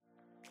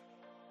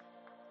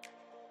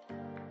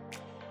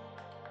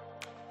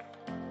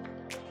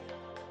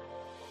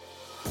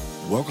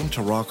Welcome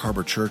to Rock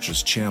Harbor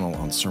Church's channel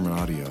on Sermon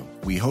Audio.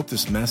 We hope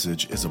this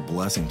message is a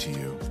blessing to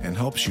you and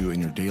helps you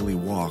in your daily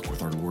walk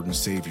with our Lord and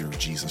Savior,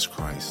 Jesus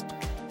Christ.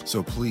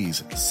 So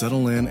please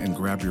settle in and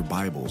grab your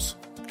Bibles.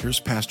 Here's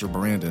Pastor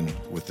Brandon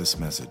with this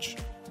message.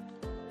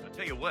 I'll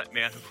tell you what,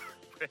 man,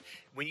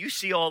 when you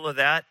see all of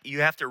that,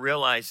 you have to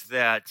realize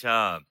that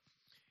the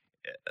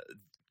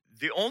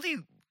only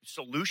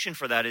solution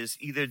for that is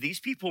either these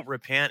people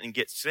repent and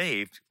get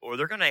saved, or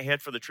they're going to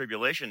head for the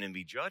tribulation and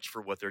be judged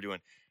for what they're doing.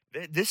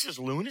 This is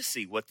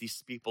lunacy, what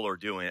these people are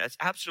doing. That's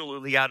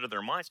absolutely out of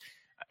their minds.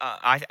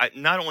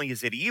 Not only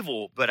is it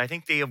evil, but I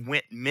think they have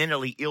went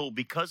mentally ill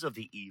because of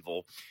the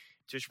evil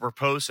to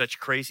propose such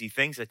crazy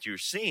things that you're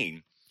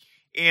seeing.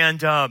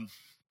 And I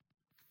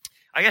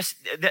guess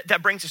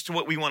that brings us to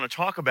what we want to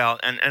talk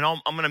about. And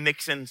I'm going to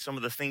mix in some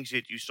of the things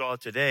that you saw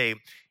today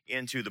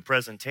into the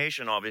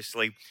presentation,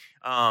 obviously.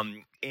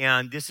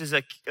 And this is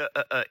a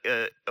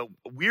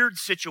weird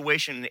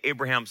situation in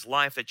Abraham's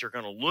life that you're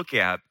going to look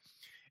at.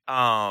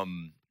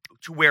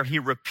 To where he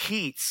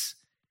repeats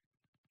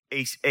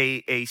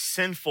a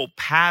sinful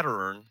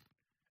pattern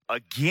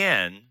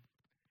again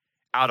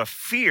out of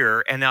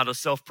fear and out of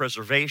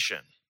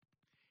self-preservation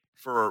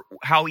for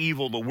how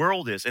evil the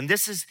world is. And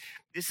this is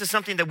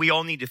something that we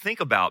all need to think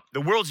about. The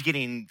world's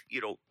getting,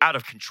 out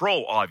of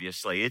control,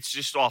 obviously. It's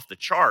just off the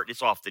chart.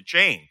 It's off the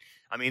chain.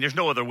 I mean, there's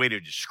no other way to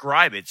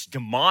describe it. It's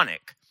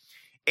demonic.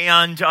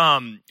 And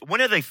one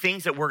of the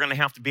things that we're going to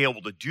have to be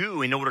able to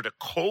do in order to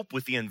cope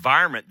with the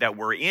environment that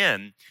we're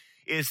in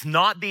is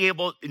not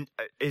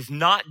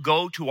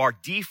go to our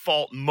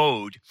default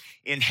mode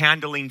in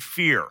handling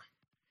fear.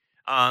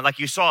 Like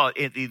you saw,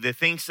 the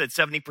thing said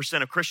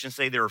 70% of Christians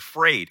say they're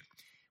afraid.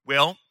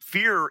 Well,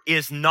 fear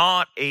is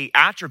not an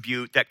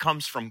attribute that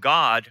comes from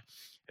God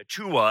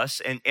to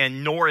us,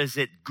 and nor is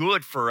it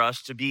good for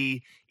us to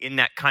be in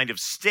that kind of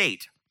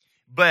state.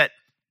 But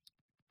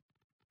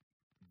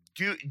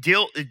due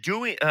to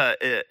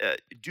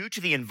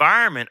the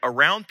environment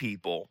around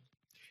people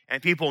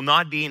and people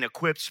not being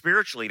equipped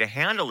spiritually to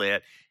handle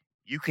it,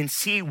 you can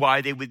see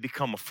why they would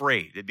become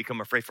afraid. They become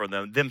afraid for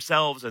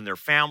themselves and their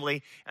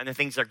family and the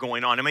things that are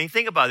going on. I mean,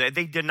 think about it.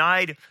 They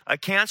denied a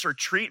cancer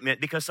treatment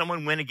because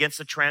someone went against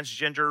the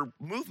transgender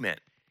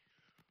movement.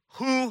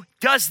 Who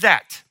does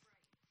that?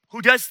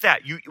 Who does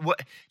that?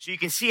 So you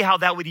can see how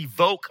that would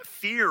evoke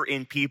fear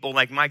in people.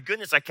 Like, my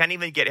goodness, I can't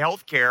even get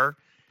health care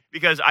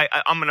because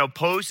I'm going to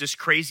oppose this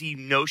crazy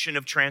notion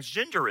of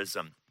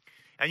transgenderism.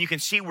 And you can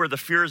see where the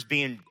fear is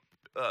being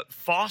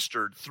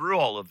fostered through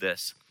all of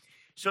this.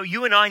 So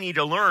you and I need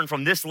to learn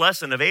from this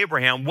lesson of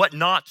Abraham what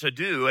not to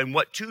do and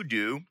what to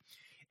do.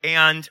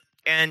 And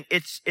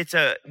it's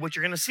what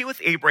you're going to see with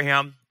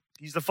Abraham.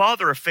 He's the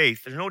father of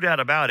faith. There's no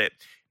doubt about it.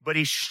 But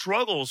he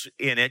struggles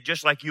in it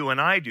just like you and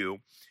I do.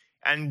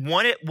 And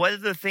one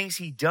of the things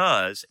he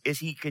does is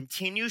he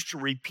continues to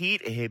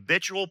repeat a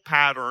habitual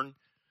pattern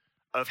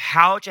of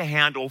how to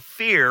handle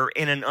fear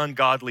in an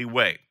ungodly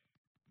way.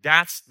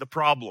 That's the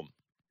problem.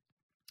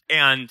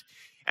 And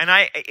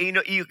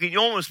you can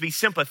almost be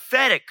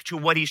sympathetic to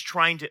what he's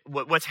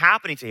what's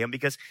happening to him,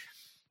 because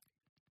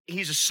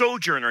he's a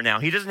sojourner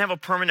now. He doesn't have a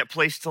permanent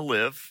place to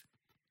live.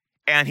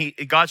 And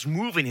God's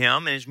moving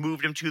him and has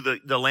moved him to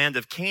the land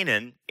of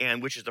Canaan,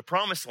 which is the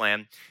promised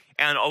land.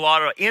 And a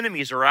lot of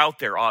enemies are out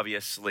there,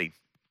 obviously.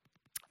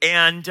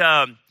 And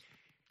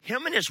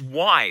him and his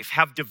wife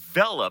have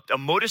developed a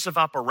modus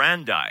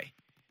operandi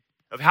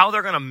of how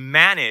they're going to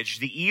manage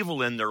the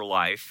evil in their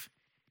life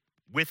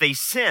with a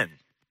sin.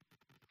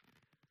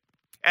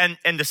 And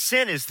the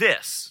sin is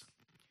this,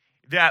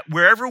 that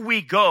wherever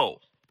we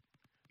go,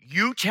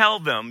 you tell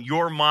them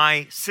you're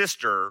my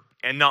sister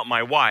and not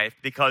my wife,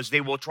 because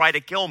they will try to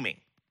kill me.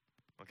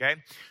 Okay?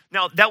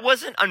 Now, that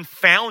wasn't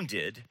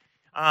unfounded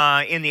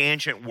in the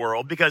ancient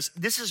world, because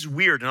this is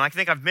weird, and I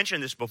think I've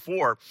mentioned this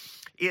before,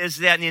 is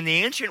that in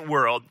the ancient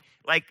world,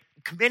 like,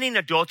 committing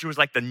adultery was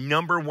like the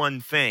number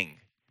one thing.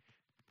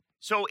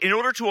 So in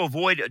order to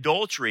avoid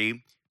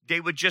adultery,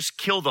 they would just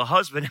kill the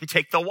husband and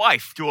take the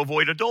wife to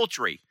avoid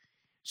adultery.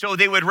 So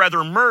they would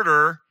rather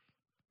murder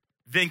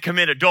than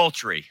commit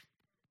adultery,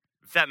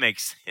 if that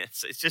makes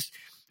sense.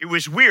 It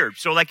was weird.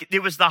 So like,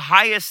 it was the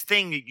highest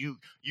thing that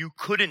you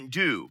couldn't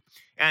do.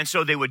 And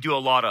so they would do a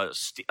lot of,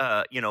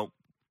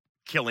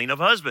 killing of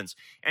husbands.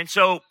 And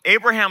so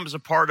Abraham is a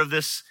part of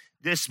this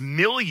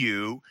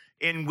milieu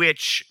in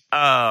which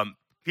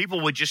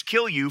people would just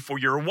kill you for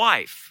your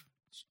wife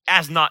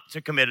as not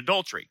to commit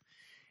adultery.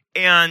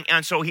 And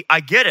so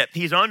I get it.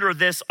 He's under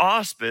this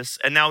auspice,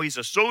 and now he's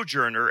a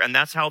sojourner, and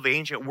that's how the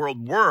ancient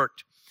world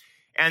worked.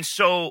 And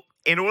so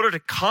in order to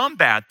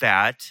combat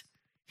that,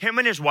 him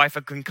and his wife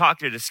have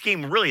concocted a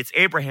scheme. Really, it's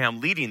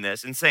Abraham leading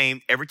this and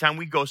saying, every time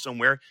we go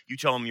somewhere, you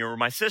tell them you're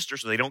my sister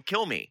so they don't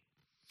kill me.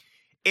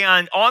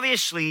 And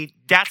obviously,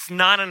 that's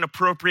not an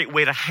appropriate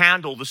way to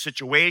handle the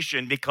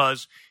situation,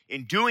 because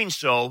in doing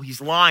so, he's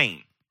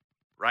lying,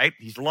 right?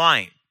 He's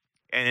lying,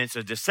 and it's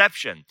a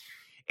deception.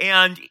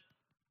 And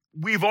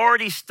we've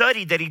already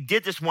studied that he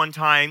did this one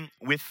time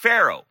with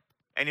Pharaoh,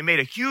 and he made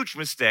a huge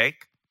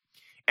mistake,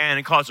 and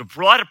it caused a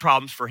lot of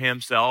problems for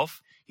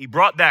himself. he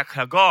brought back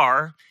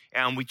Hagar,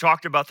 and we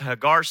talked about the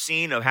Hagar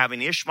scene of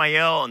having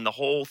Ishmael and the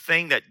whole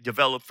thing that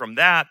developed from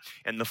that,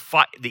 and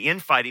the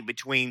infighting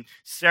between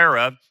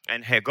Sarah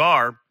and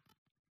Hagar,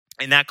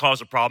 and that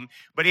caused a problem.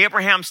 But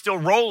Abraham's still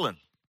rolling.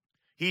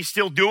 He's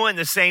still doing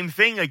the same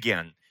thing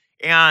again.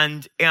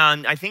 And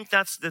I think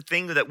that's the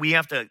thing that we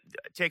have to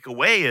take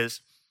away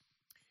is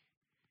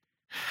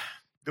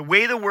the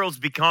way the world's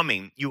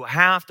becoming, you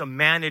have to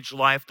manage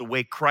life the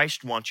way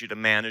Christ wants you to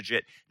manage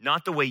it,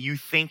 not the way you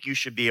think you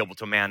should be able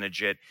to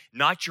manage it,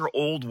 not your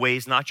old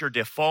ways, not your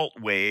default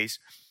ways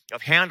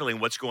of handling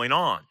what's going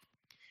on.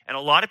 And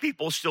a lot of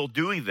people are still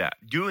doing that.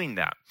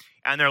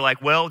 And they're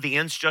like, well, the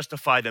ends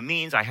justify the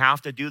means. I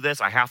have to do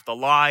this. I have to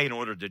lie in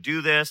order to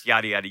do this,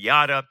 yada, yada,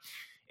 yada.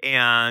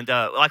 And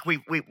like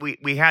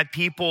we had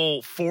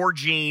people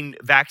forging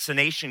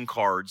vaccination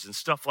cards and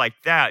stuff like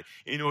that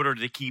in order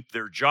to keep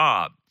their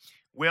job.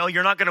 Well,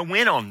 you're not going to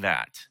win on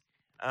that.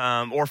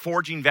 Or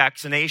forging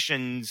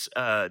vaccinations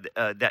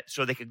that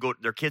so they could go,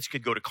 their kids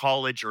could go to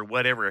college or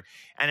whatever.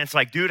 And it's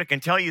like, dude, I can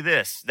tell you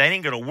this, that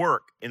ain't going to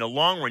work. In the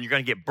long run, you're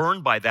going to get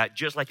burned by that,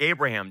 just like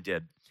Abraham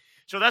did.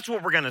 So that's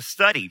what we're going to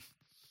study.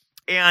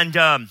 And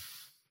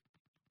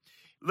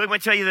let me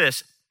tell you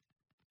this.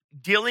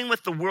 Dealing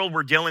with the world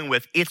we're dealing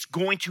with, it's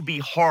going to be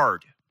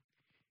hard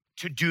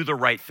to do the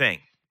right thing,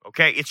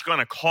 okay? It's going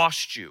to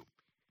cost you.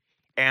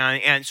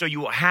 And so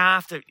you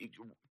have to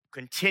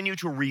continue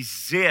to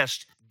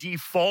resist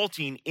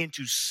defaulting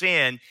into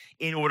sin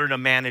in order to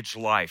manage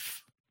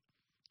life.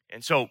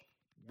 And so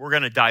we're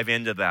going to dive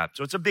into that.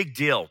 So it's a big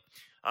deal.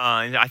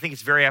 And I think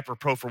it's very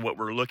apropos for what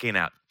we're looking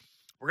at.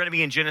 We're going to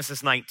be in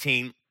Genesis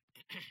 19.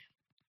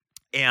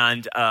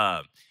 And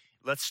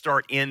let's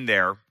start in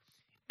there.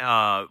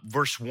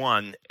 Verse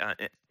 1,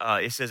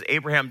 it says,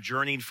 Abraham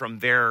journeyed from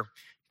there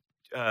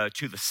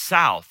to the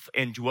south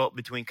and dwelt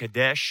between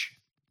Kadesh,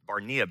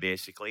 Barnea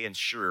basically, and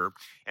Shur,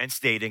 and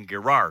stayed in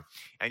Gerar.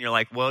 And you're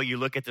like, well, you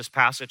look at this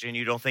passage and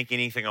you don't think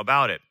anything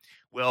about it.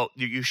 Well,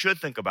 you should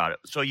think about it.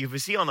 So you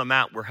see on the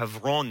map where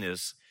Hebron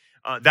is,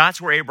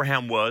 that's where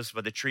Abraham was,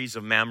 by the trees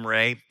of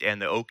Mamre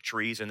and the oak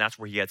trees, and that's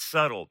where he had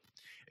settled.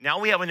 Now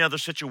we have another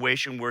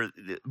situation where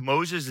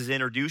Moses is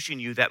introducing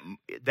you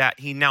that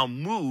he now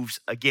moves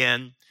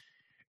again.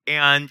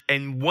 And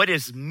what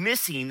is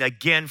missing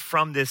again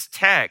from this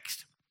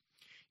text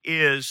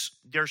is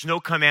there's no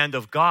command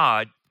of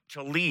God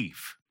to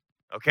leave,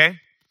 okay?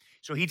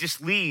 So he just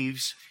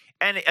leaves.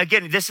 And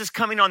again, this is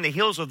coming on the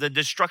heels of the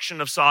destruction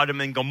of Sodom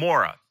and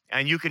Gomorrah.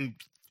 And you can,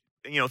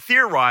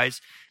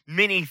 theorize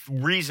many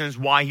reasons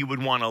why he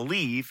would want to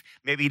leave.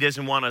 Maybe he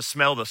doesn't want to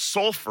smell the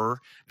sulfur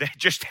that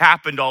just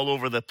happened all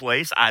over the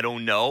place. I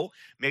don't know.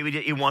 Maybe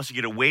he wants to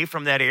get away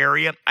from that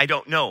area. I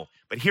don't know.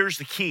 But here's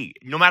the key.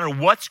 No matter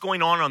what's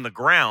going on the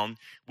ground,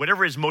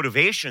 whatever his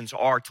motivations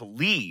are to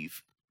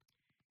leave,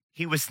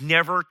 he was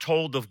never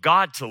told of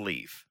God to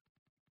leave.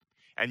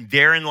 And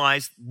therein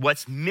lies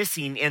what's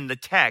missing in the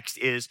text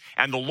is,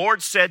 and the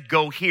Lord said,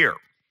 go here.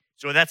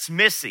 So that's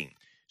missing.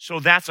 So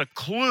that's a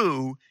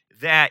clue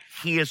that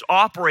he is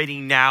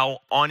operating now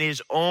on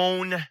his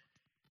own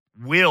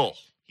will.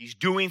 He's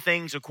doing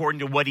things according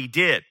to what he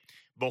did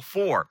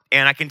before.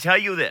 And I can tell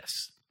you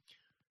this,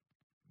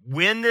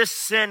 when this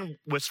sin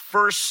was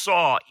first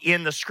saw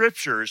in the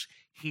scriptures,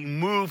 he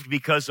moved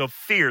because of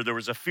fear. There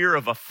was a fear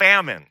of a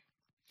famine.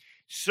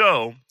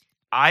 So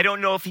I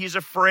don't know if he's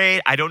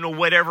afraid. I don't know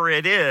whatever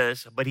it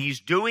is, but he's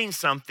doing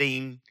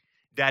something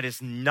that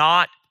is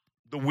not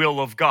the will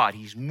of God.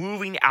 He's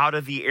moving out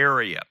of the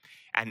area.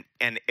 And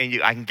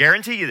I can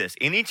guarantee you this,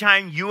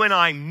 anytime you and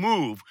I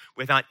move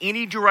without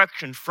any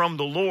direction from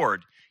the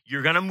Lord,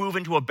 you're going to move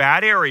into a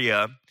bad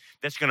area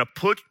that's going to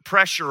put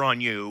pressure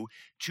on you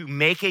to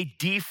make a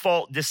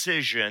default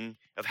decision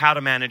of how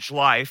to manage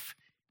life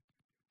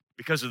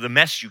because of the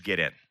mess you get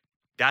in.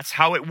 That's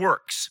how it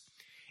works.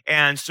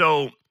 And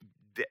so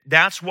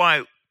that's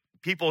why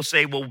people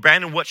say, well,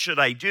 Brandon, what should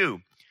I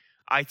do?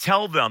 I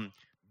tell them,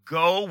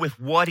 go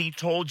with what he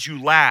told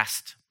you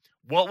last.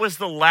 What was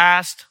the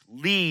last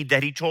lead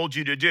that he told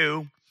you to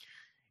do?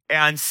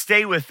 And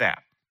stay with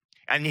that.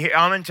 And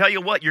I'm going to tell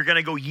you what, you're going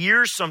to go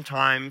years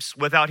sometimes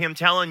without him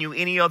telling you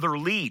any other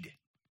lead.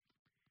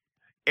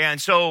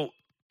 And so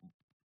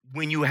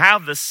when you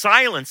have the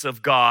silence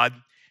of God,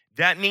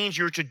 that means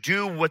you're to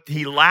do what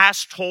he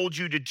last told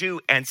you to do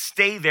and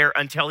stay there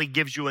until he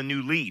gives you a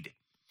new lead.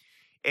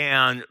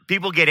 And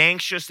people get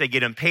anxious, they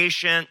get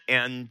impatient,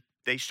 and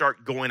they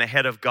start going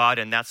ahead of God,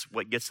 and that's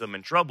what gets them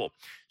in trouble.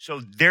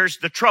 So there's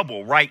the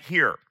trouble right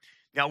here.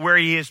 Now, where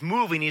he is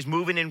moving, he's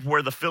moving in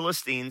where the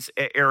Philistines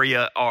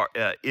area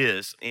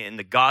is, in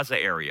the Gaza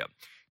area.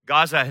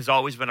 Gaza has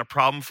always been a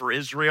problem for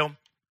Israel.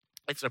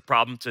 It's a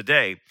problem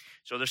today.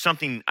 So there's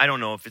something, I don't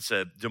know if it's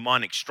a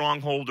demonic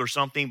stronghold or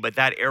something, but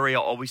that area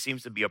always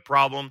seems to be a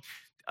problem.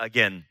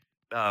 Again,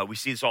 we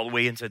see this all the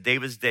way into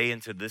David's day,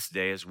 into this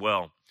day as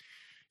well.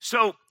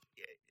 So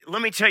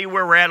let me tell you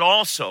where we're at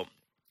also.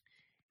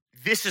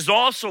 This is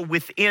also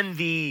within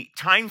the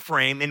time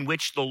frame in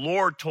which the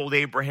Lord told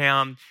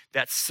Abraham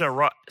that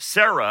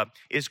Sarah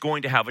is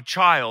going to have a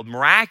child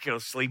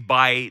miraculously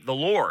by the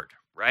Lord.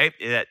 right?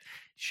 That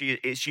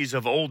she's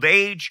of old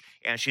age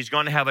and she's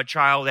going to have a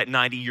child at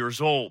 90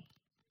 years old.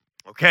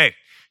 Okay,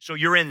 so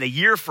you're in the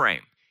year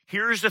frame.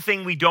 Here's the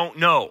thing we don't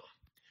know.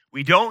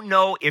 We don't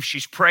know if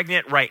she's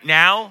pregnant right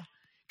now,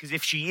 because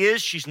if she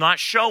is, she's not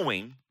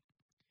showing,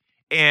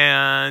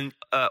 and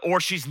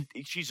or she's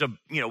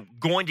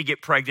going to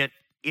get pregnant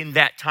in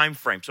that time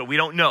frame. So we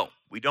don't know.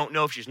 We don't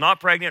know if she's not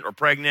pregnant or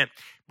pregnant,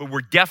 but we're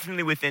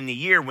definitely within the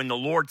year when the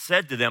Lord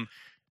said to them,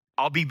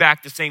 I'll be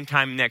back the same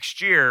time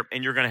next year,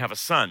 and you're going to have a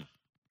son.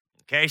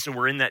 Okay, so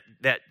we're in that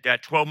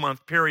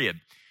 12-month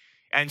period.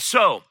 And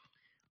so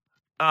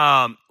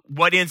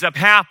what ends up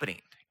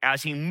happening?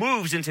 As he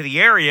moves into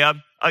the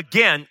area,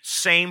 again,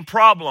 same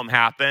problem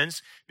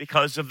happens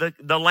because of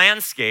the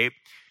landscape.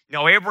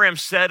 Now, Abraham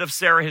said of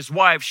Sarah, his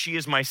wife, she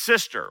is my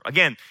sister.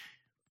 Again,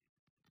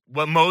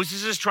 what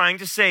Moses is trying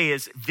to say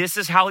is this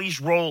is how he's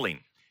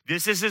rolling.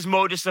 This is his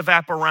modus of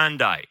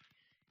operandi.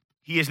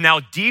 He is now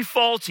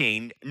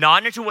defaulting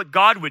not into what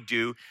God would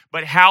do,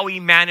 but how he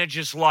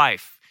manages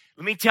life.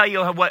 Let me tell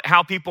you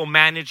how people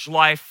manage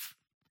life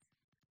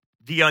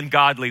the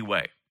ungodly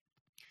way.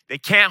 They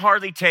can't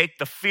hardly take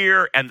the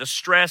fear and the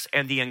stress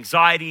and the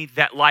anxiety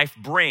that life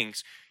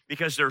brings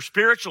because their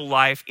spiritual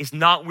life is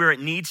not where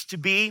it needs to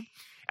be.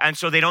 And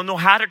so they don't know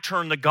how to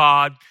turn to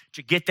God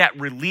to get that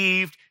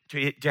relieved,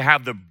 to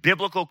have the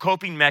biblical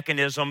coping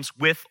mechanisms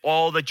with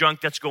all the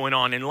junk that's going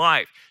on in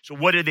life. So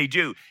what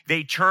do?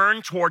 They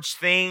turn towards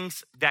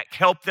things that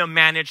help them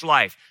manage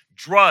life.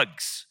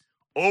 Drugs,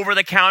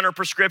 over-the-counter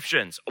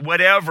prescriptions,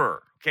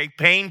 whatever, okay,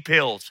 pain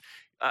pills,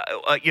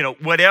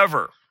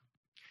 whatever.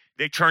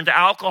 They turn to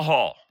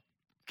alcohol,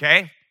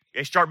 okay?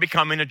 They start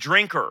becoming a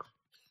drinker.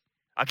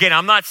 Again,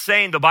 I'm not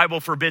saying the Bible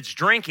forbids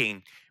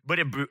drinking, but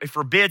it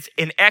forbids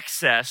in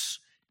excess.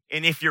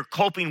 And if you're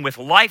coping with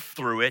life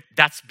through it,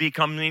 that's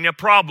becoming a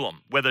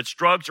problem, whether it's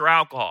drugs or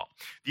alcohol.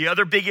 The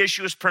other big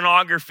issue is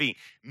pornography.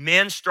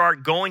 Men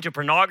start going to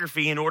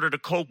pornography in order to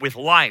cope with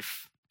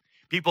life.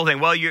 People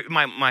think, well,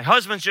 my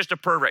husband's just a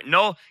pervert.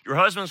 No, your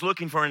husband's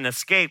looking for an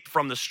escape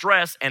from the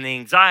stress and the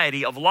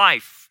anxiety of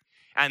life.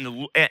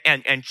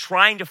 And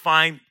trying to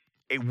find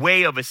a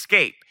way of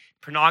escape.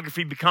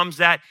 Pornography becomes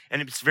that,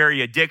 and it's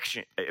very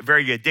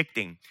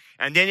addicting.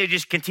 And then you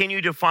just continue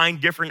to find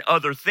different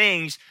other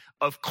things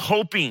of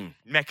coping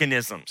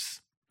mechanisms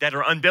that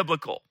are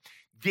unbiblical.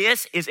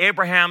 This is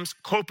Abraham's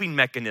coping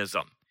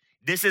mechanism.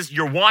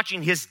 You're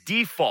watching his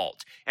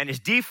default, and his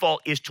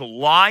default is to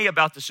lie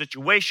about the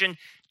situation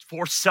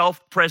for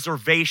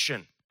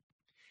self-preservation.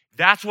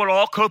 That's what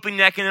all coping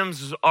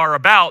mechanisms are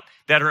about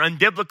that are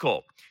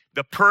unbiblical.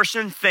 The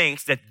person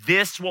thinks that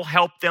this will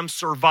help them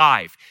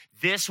survive.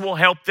 This will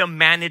help them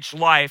manage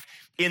life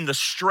in the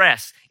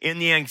stress, in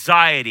the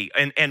anxiety,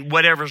 and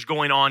whatever's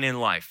going on in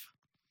life.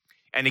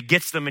 And it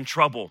gets them in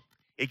trouble.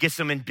 It gets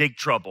them in big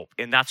trouble.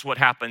 And that's what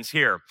happens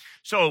here.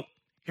 So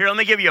here, let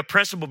me give you a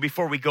principle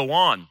before we go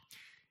on.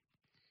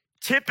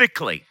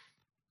 Typically,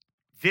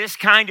 this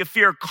kind of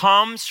fear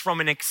comes from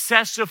an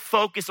excessive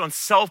focus on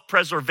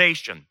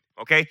self-preservation,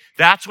 okay?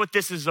 That's what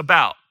this is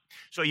about.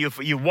 So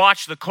you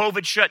watch the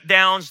COVID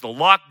shutdowns, the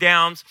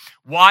lockdowns.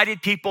 Why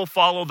did people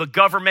follow the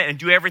government and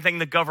do everything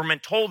the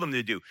government told them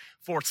to do?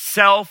 For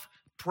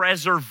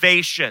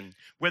self-preservation,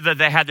 whether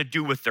that had to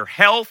do with their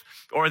health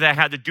or that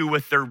had to do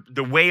with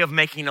the way of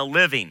making a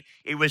living.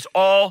 It was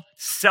all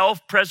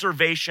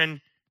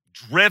self-preservation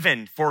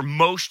driven for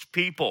most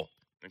people,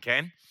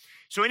 okay?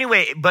 So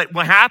anyway, but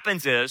what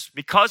happens is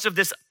because of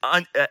this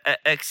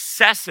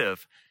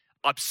excessive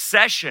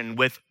obsession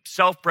with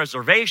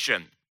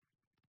self-preservation,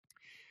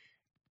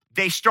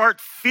 they start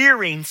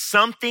fearing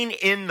something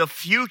in the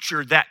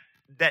future that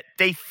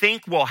they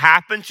think will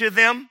happen to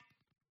them,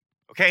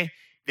 okay?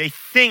 They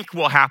think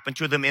will happen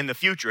to them in the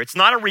future. It's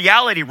not a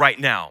reality right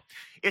now.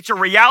 It's a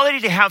reality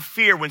to have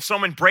fear when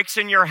someone breaks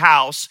in your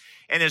house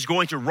and is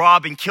going to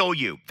rob and kill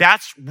you.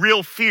 That's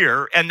real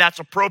fear, and that's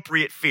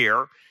appropriate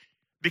fear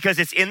because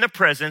it's in the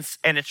presence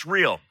and it's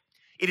real.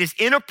 It is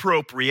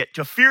inappropriate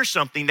to fear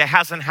something that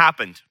hasn't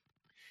happened.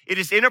 It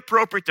is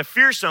inappropriate to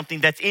fear something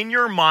that's in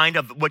your mind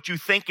of what you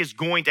think is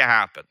going to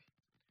happen.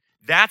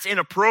 That's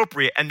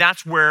inappropriate, and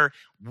that's where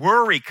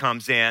worry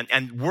comes in,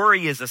 and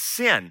worry is a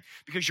sin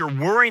because you're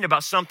worrying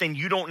about something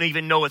you don't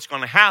even know it's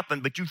going to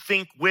happen, but you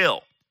think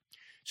will.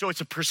 So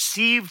it's a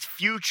perceived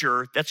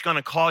future that's going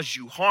to cause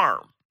you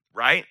harm,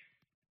 right?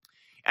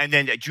 And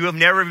then you've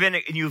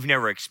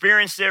never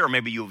experienced it, or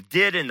maybe you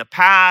did in the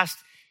past,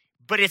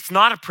 but it's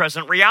not a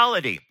present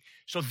reality.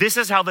 So this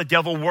is how the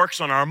devil works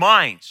on our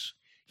minds.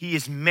 He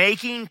is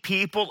making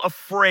people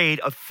afraid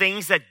of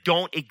things that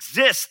don't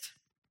exist.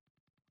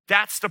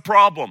 That's the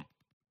problem.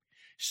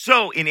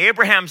 So in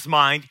Abraham's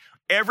mind,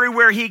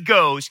 everywhere he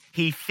goes,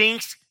 he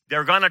thinks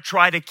they're going to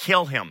try to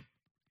kill him.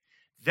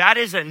 That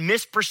is a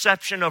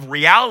misperception of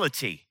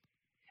reality.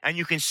 And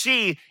you can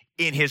see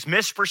in his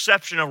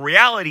misperception of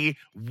reality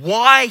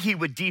why he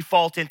would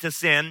default into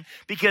sin,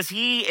 because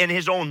he, in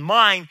his own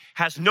mind,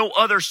 has no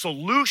other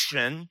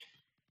solution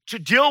to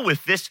deal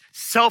with this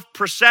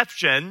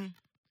self-perception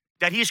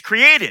that he's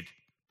created.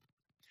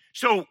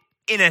 So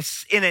in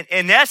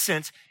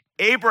essence,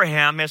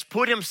 Abraham has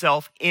put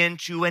himself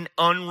into an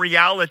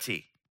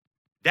unreality.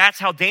 That's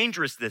how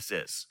dangerous this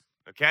is,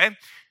 okay?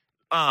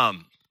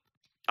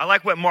 I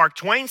like what Mark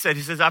Twain said.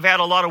 He says, I've had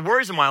a lot of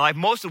worries in my life,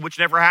 most of which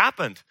never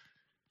happened.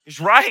 He's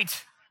right,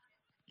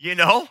 you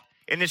know?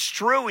 And it's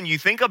true when you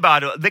think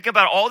about it. Think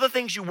about all the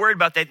things you worried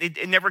about that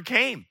it never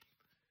came.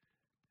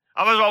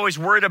 I was always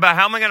worried about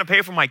how am I going to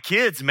pay for my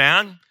kids,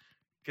 man?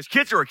 Because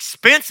kids are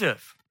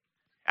expensive.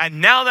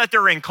 And now that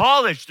they're in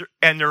college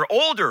and they're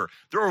older,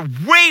 they're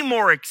way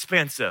more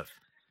expensive.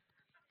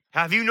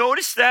 Have you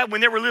noticed that?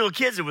 When they were little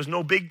kids, it was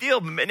no big deal.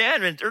 But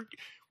man,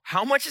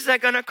 how much is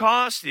that going to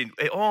cost?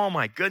 Oh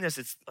my goodness,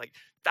 it's like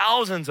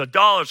thousands of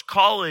dollars,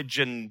 college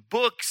and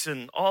books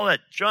and all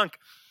that junk.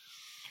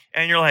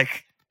 And you're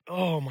like,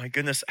 oh my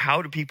goodness,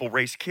 how do people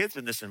raise kids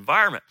in this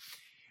environment?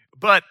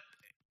 But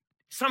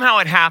somehow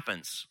it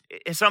happens.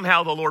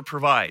 Somehow the Lord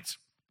provides.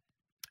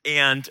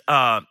 And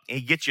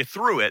he gets you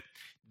through it,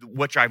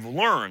 which I've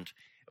learned.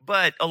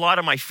 But a lot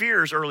of my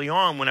fears early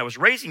on when I was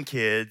raising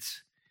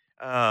kids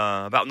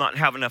about not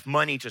having enough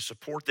money to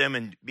support them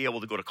and be able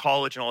to go to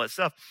college and all that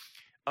stuff,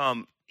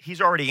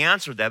 he's already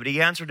answered that, but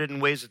he answered it in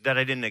ways that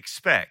I didn't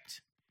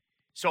expect.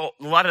 So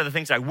a lot of the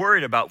things I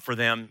worried about for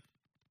them,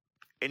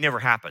 it never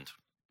happened.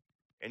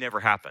 It never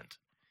happened.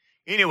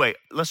 Anyway,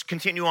 let's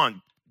continue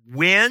on.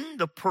 When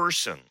the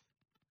person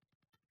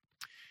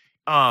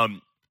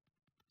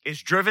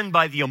is driven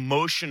by the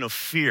emotion of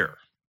fear,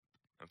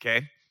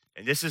 okay?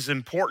 And this is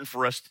important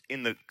for us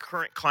in the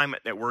current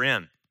climate that we're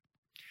in.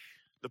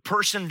 The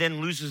person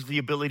then loses the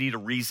ability to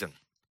reason,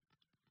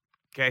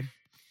 okay?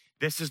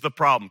 This is the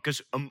problem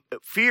because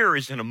fear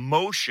is an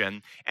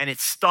emotion and it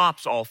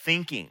stops all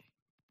thinking.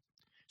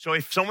 So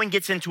if someone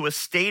gets into a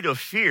state of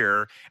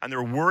fear and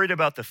they're worried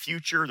about the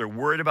future, they're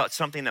worried about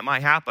something that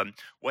might happen,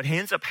 what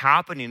ends up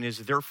happening is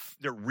their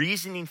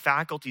reasoning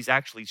faculties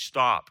actually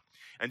stop.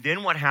 And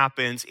then what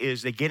happens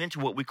is they get into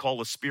what we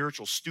call a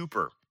spiritual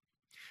stupor.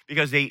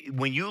 Because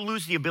when you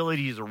lose the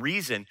ability to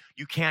reason,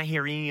 you can't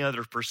hear any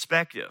other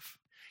perspective.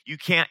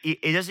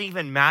 It doesn't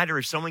even matter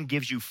if someone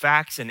gives you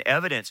facts and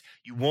evidence,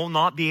 you will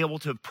not be able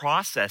to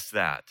process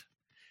that.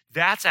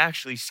 That's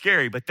actually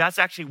scary, but that's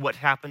actually what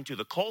happened to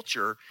the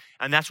culture,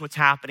 and that's what's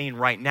happening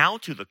right now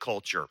to the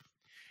culture.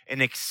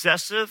 An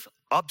excessive,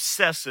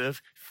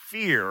 obsessive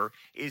fear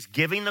is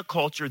giving the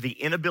culture the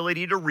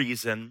inability to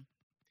reason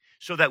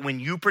so that when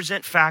you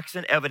present facts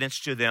and evidence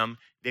to them,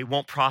 they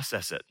won't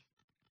process it.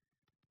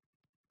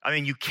 I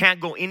mean, you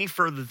can't go any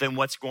further than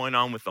what's going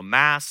on with the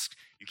masks.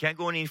 You can't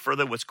go any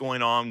further what's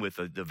going on with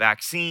the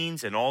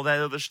vaccines and all that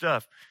other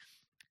stuff.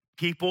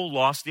 People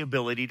lost the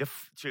ability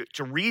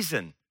to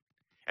reason.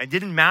 It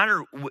didn't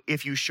matter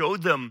if you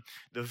showed them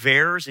the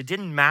VAERS. It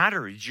didn't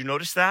matter. Did you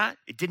notice that?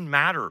 It didn't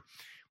matter.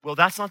 Well,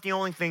 that's not the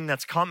only thing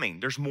that's coming.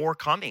 There's more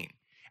coming.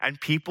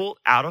 And people,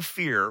 out of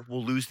fear,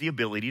 will lose the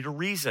ability to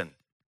reason.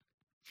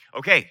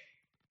 Okay,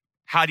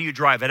 how do you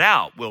drive it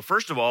out? Well,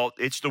 first of all,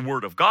 it's the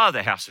Word of God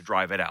that has to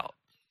drive it out.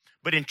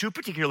 But in two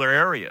particular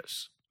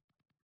areas.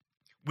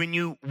 When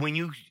you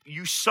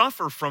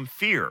suffer from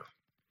fear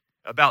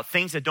about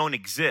things that don't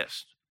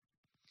exist,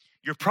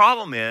 your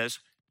problem is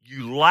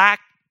you lack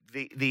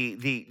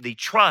the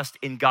trust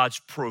in God's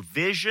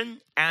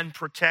provision and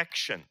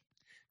protection.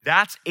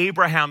 That's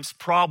Abraham's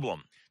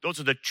problem. Those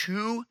are the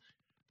two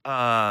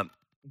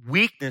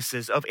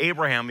weaknesses of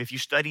Abraham if you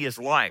study his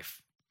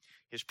life.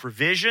 His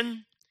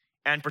provision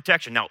and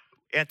protection. Now,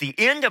 at the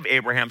end of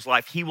Abraham's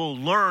life, he will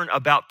learn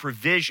about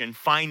provision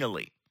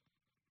finally.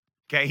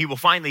 Okay, he will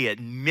finally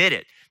admit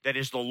it, that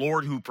it's the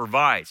Lord who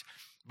provides.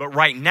 But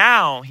right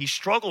now, he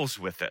struggles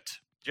with it,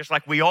 just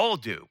like we all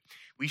do.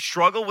 We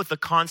struggle with the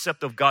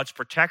concept of God's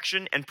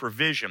protection and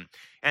provision.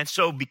 And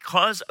so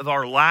because of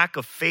our lack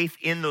of faith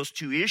in those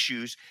two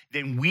issues,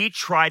 then we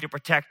try to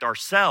protect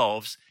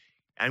ourselves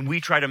and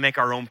we try to make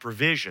our own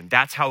provision.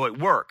 That's how it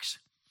works.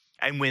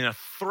 And when a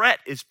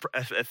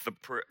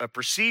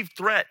perceived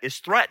threat is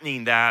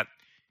threatening that,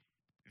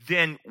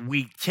 then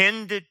we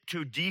tend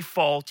to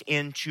default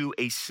into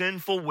a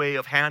sinful way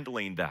of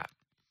handling that.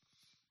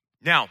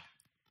 Now,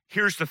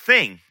 here's the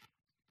thing.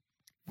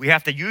 We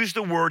have to use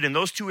the word in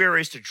those two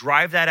areas to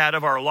drive that out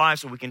of our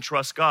lives so we can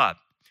trust God.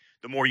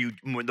 The more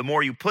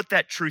you put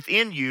that truth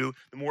in you,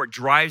 the more it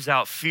drives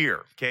out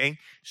fear, okay?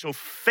 So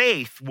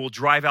faith will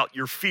drive out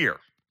your fear.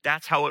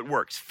 That's how it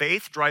works.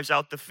 Faith drives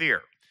out the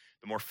fear.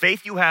 The more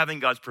faith you have in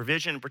God's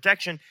provision and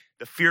protection,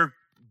 the fear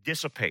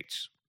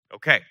dissipates,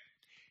 okay?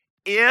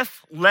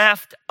 If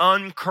left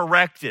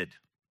uncorrected,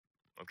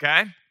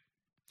 okay,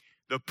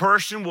 the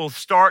person will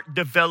start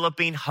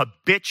developing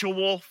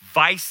habitual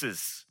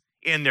vices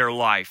in their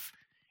life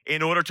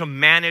in order to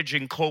manage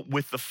and cope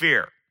with the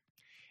fear.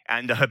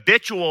 And the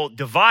habitual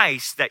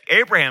device that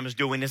Abraham is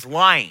doing is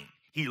lying.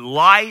 He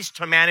lies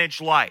to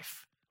manage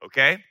life,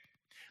 okay?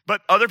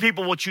 But other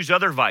people will choose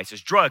other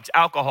vices, drugs,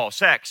 alcohol,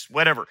 sex,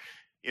 whatever,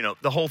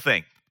 the whole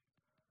thing.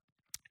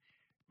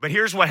 But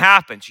here's what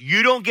happens.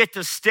 You don't get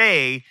to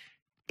stay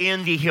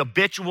in the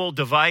habitual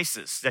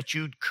devices that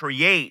you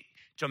create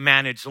to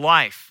manage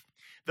life.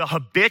 The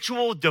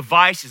habitual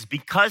devices,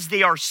 because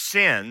they are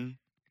sin,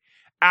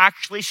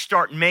 actually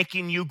start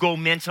making you go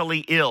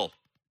mentally ill.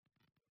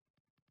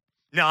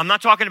 Now, I'm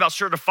not talking about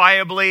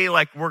certifiably,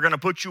 like we're going to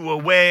put you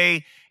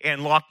away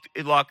and lock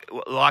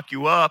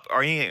you up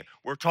or anything.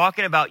 We're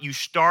talking about you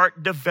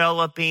start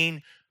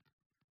developing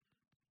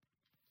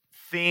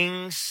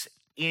things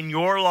in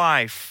your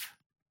life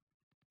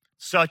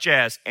such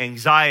as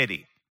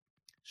anxiety,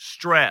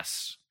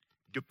 stress,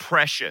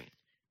 depression,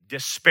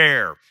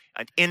 despair,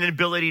 an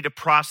inability to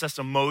process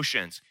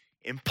emotions,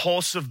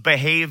 impulsive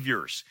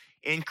behaviors,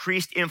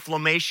 increased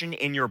inflammation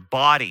in your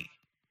body.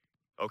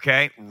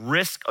 Okay,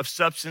 risk of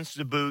substance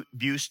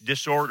abuse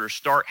disorders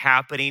start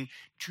happening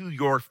to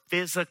your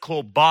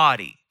physical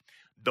body.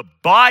 The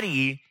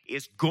body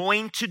is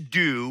going to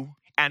do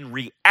and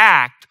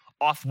react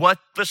off what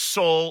the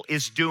soul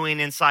is doing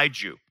inside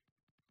you.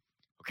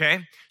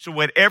 Okay, so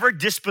whatever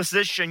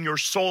disposition your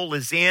soul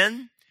is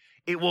in,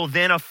 it will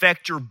then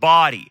affect your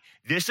body.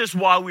 This is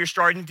why we're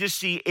starting to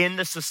see in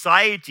the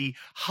society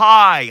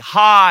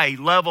high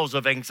levels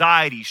of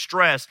anxiety,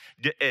 stress,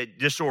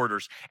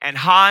 disorders, and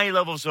high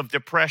levels of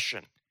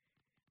depression.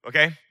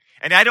 Okay?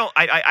 And I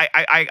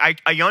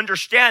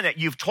understand that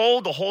you've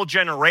told the whole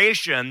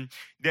generation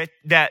that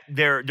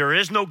there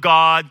is no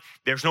God,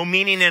 there's no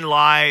meaning in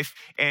life,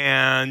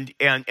 and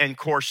of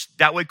course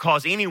that would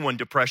cause anyone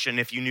depression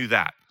if you knew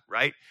that,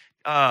 right?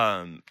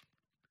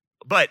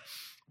 But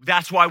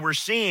that's why we're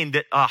seeing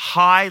that a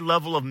high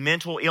level of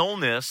mental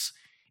illness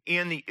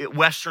in the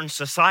Western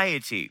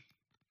society.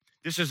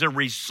 This is a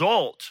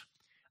result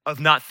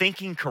of not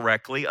thinking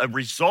correctly, a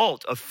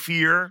result of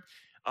fear.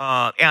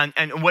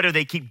 And what do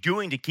they keep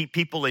doing to keep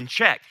people in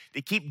check?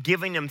 They keep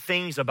giving them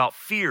things about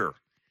fear,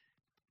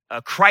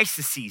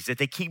 crises that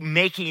they keep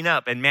making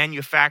up and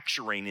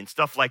manufacturing and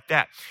stuff like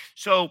that.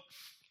 So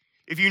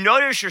if you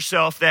notice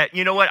yourself that,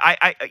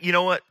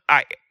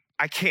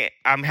 I can't,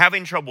 I'm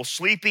having trouble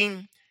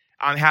sleeping,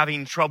 I'm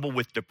having trouble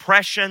with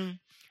depression.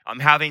 I'm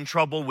having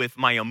trouble with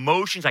my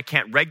emotions. I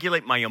can't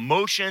regulate my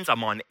emotions.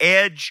 I'm on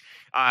edge.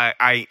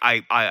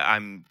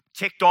 I'm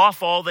ticked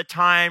off all the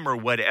time or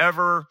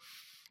whatever.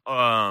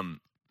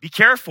 Be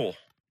careful,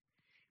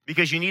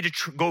 because you need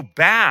to go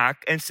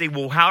back and say,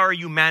 well, how are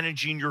you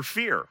managing your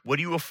fear? What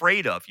are you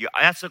afraid of?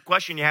 That's the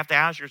question you have to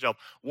ask yourself.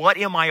 What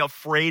am I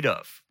afraid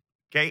of?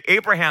 Okay,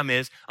 Abraham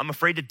I'm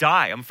afraid to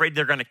die. I'm afraid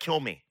they're going to kill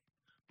me.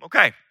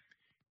 Okay.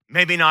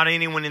 Maybe not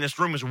anyone in this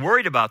room is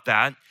worried about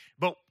that,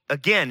 but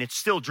again, it's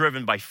still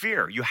driven by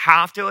fear. You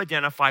have to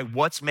identify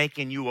what's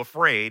making you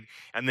afraid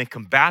and then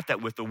combat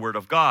that with the Word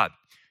of God.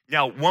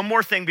 Now, one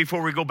more thing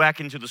before we go back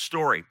into the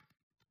story.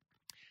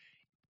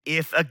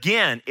 If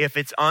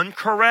it's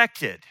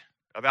uncorrected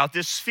about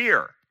this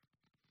fear,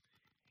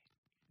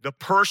 the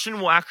person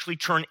will actually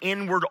turn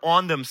inward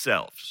on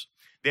themselves.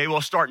 They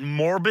will start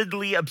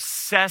morbidly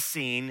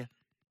obsessing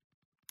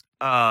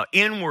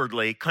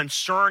inwardly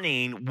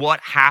concerning what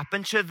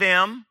happened to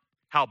them,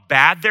 how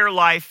bad their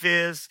life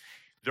is,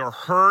 their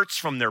hurts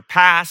from their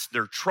past,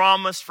 their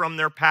traumas from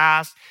their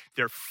past,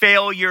 their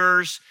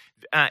failures.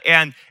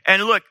 And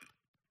look,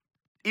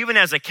 even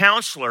as a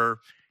counselor,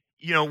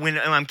 when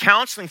I'm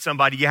counseling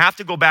somebody, you have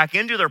to go back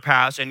into their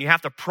past and you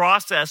have to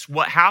process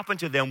what happened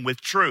to them with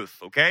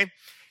truth, okay?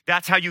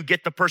 That's how you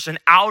get the person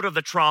out of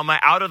the trauma,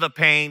 out of the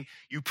pain.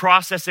 You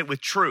process it with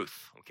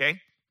truth,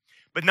 okay?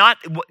 But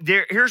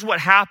here's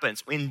what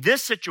happens. In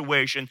this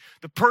situation,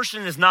 the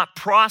person is not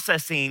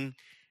processing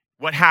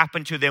what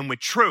happened to them with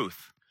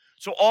truth.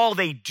 So all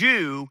they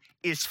do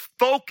is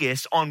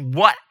focus on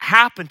what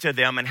happened to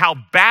them and how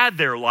bad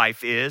their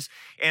life is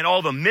and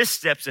all the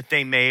missteps that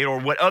they made or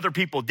what other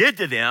people did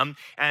to them.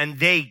 And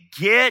they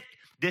get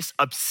this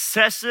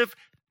obsessive,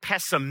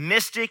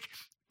 pessimistic,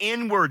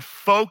 inward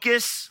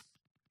focus,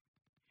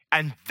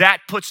 and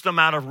that puts them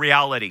out of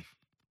reality.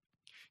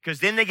 Because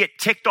then they get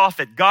ticked off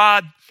at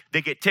God,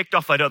 they get ticked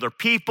off at other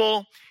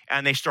people,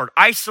 and they start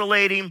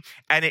isolating,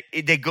 and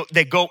they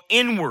go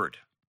inward.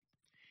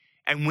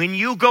 And when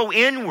you go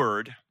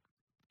inward,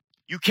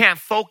 you can't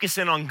focus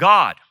in on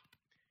God.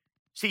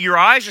 See, your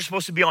eyes are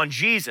supposed to be on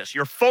Jesus.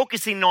 You're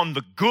focusing on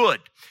the good.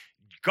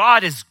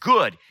 God is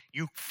good.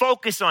 You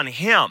focus on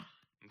Him,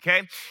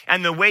 okay?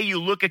 And the way you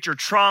look at your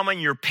trauma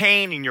and your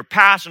pain and your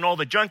past and all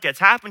the junk that's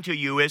happened to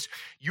you is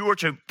you are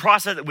to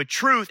process it with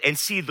truth and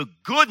see the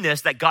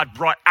goodness that God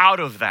brought out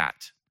of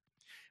that.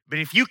 But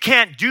if you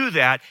can't do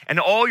that, and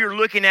all you're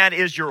looking at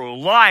is your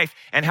life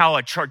and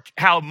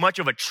how much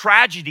of a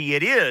tragedy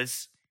it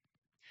is,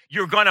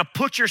 you're going to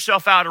put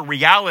yourself out of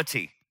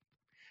reality.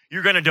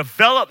 You're going to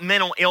develop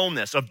mental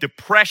illness, of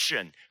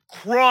depression,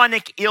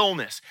 chronic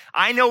illness.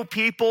 I know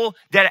people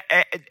that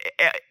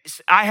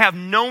I have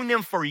known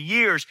them for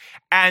years,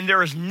 and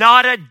there's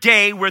not a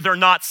day where they're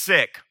not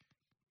sick.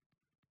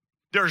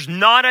 There's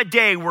not a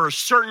day where a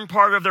certain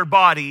part of their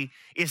body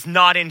is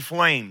not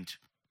inflamed,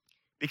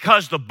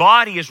 because the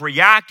body is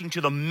reacting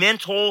to the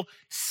mental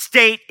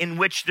state in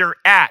which they're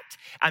at.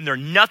 And they're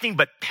nothing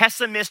but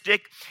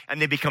pessimistic,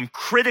 and they become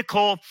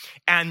critical,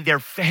 and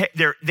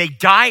they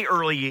die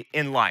early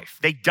in life.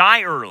 They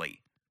die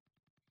early.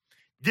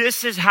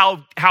 This is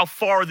how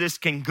far this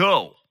can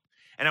go.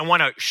 And I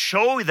want to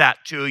show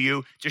that to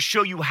you to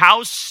show you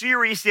how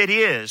serious it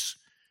is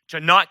to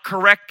not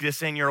correct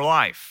this in your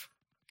life.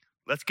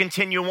 Let's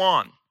continue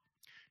on.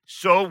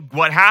 So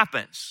what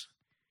happens?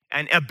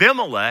 And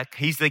Abimelech,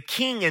 he's the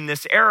king in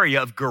this area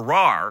of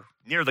Gerar,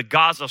 near the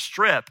Gaza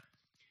Strip,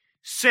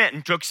 sent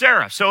and took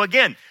Sarah. So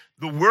again,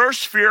 the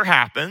worst fear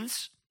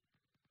happens.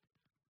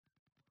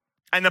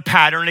 And the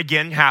pattern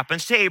again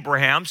happens to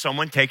Abraham.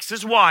 Someone takes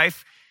his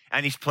wife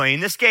and he's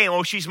playing this game.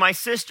 Oh, she's my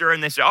sister.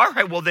 And they say, all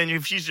right, well then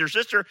if she's your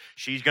sister,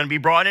 she's going to be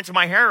brought into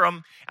my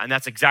harem. And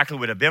that's exactly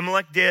what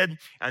Abimelech did.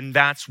 And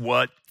that's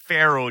what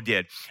Pharaoh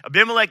did.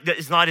 Abimelech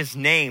is not his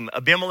name.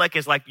 Abimelech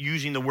is like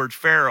using the word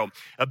Pharaoh.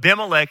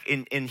 Abimelech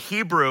in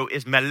Hebrew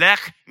is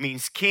Melech,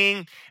 means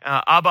king.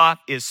 Abba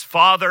is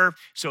father.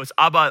 So it's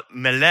Abba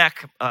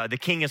Melech. The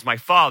king is my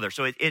father.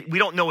 So we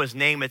don't know his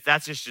name.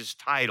 That's just his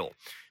title.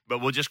 But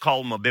we'll just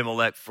call him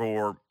Abimelech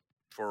for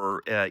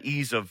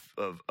ease of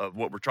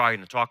what we're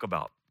trying to talk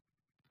about.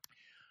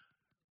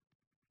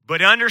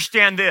 But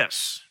understand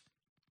this.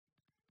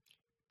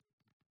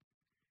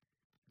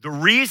 The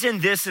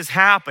reason this is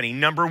happening,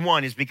 number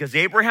one, is because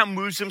Abraham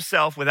moves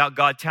himself without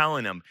God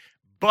telling him.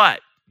 But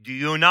do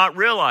you not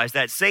realize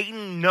that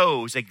Satan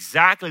knows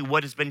exactly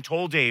what has been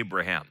told to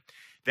Abraham?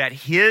 That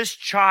his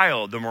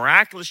child, the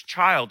miraculous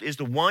child, is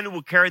the one who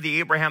will carry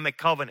the Abrahamic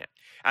covenant.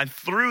 And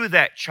through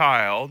that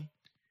child,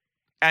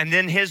 and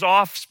then his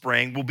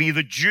offspring will be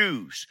the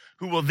Jews,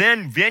 who will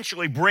then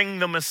eventually bring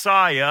the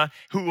Messiah,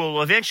 who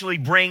will eventually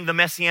bring the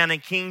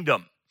Messianic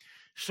kingdom.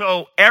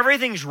 So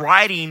everything's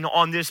riding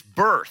on this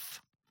birth.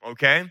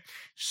 Okay,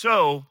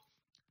 so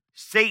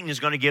Satan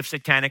is going to give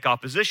satanic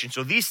opposition.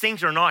 So these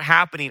things are not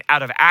happening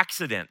out of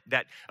accident,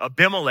 that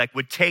Abimelech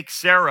would take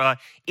Sarah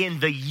in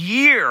the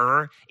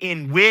year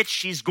in which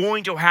she's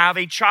going to have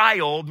a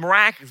child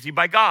miraculously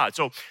by God.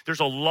 So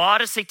there's a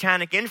lot of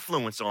satanic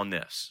influence on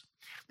this.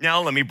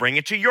 Now let me bring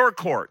it to your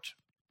court.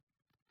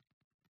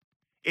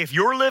 If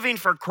you're living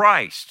for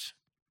Christ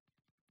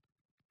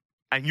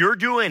and you're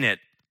doing it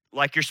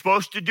like you're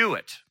supposed to do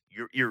it,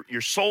 you're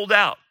sold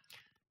out,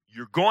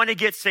 you're going to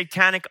get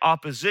satanic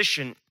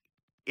opposition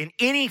in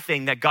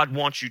anything that God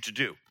wants you to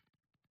do.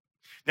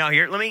 Now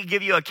here, let me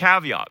give you a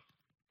caveat.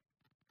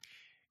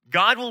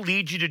 God will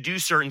lead you to do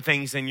certain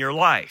things in your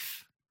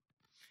life.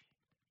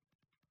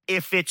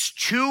 If it's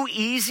too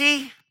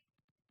easy,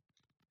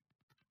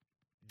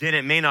 then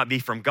it may not be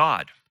from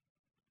God.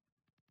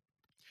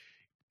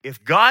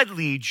 If God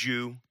leads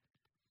you,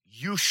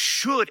 you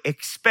should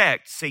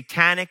expect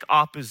satanic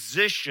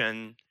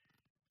opposition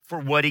for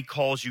what he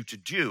calls you to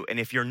do. And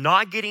if you're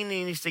not getting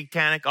any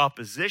satanic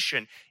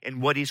opposition in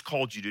what he's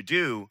called you to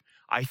do,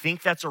 I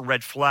think that's a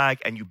red flag,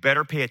 and you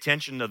better pay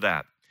attention to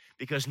that,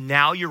 because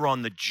now you're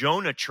on the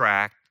Jonah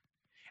track.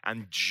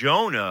 And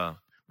Jonah,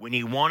 when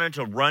he wanted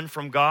to run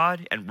from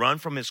God and run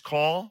from his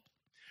call,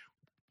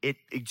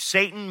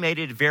 Satan made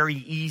it very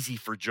easy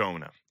for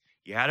Jonah.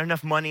 He had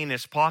enough money in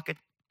his pocket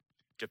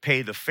to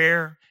pay the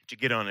fare, to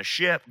get on a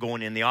ship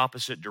going in the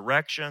opposite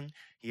direction.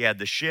 He had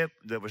the ship.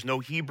 There was no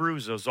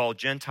Hebrews. It was all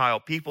Gentile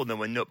people that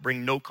would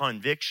bring no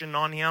conviction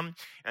on him.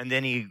 And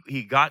then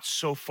he got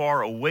so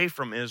far away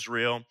from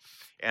Israel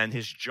and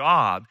his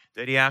job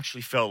that he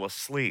actually fell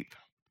asleep.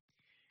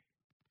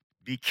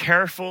 Be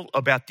careful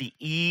about the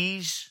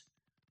ease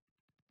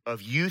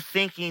of you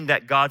thinking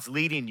that God's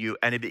leading you,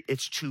 and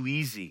it's too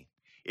easy.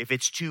 If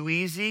it's too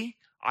easy,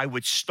 I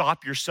would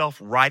stop yourself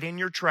right in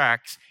your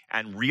tracks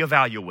and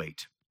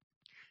reevaluate.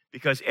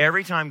 Because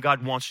every time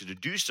God wants you to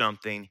do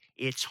something,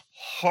 it's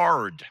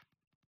hard.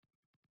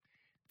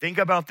 Think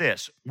about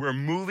this. We're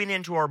moving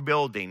into our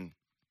building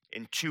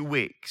in 2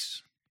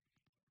 weeks.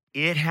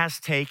 It has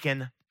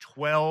taken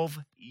 12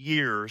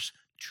 years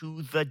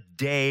to the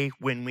day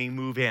when we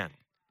move in.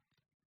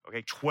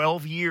 Okay,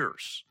 12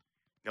 years.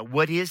 Now,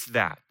 what is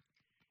that?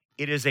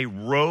 It is a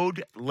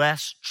road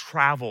less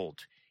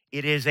traveled.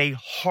 It is a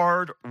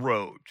hard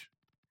road.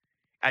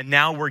 And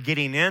now we're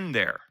getting in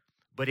there,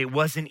 but it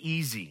wasn't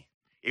easy.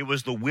 It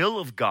was the will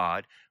of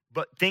God.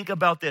 But think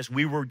about this.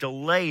 We were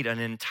delayed an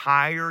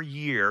entire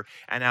year.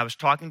 And I was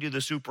talking to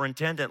the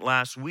superintendent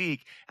last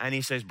week, and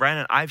he says,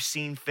 Brandon, I've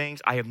seen things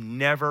I have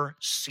never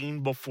seen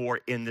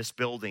before in this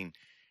building,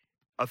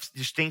 of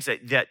just things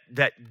that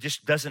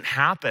just doesn't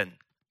happen.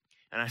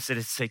 And I said,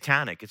 it's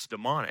satanic. It's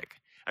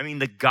demonic.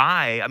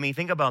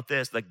 Think about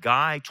this. The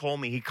guy told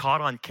me he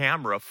caught on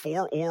camera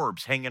 4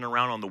 orbs hanging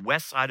around on the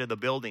west side of the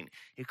building.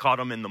 He caught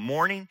them in the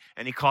morning,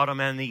 and he caught them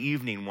in the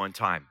evening one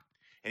time.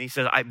 And he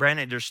said,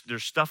 Brandon,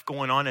 there's stuff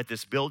going on at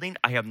this building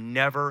I have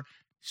never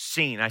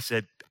seen. I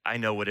said, I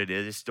know what it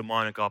is. It's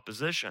demonic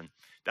opposition.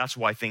 That's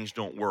why things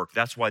don't work.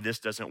 That's why this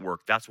doesn't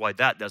work. That's why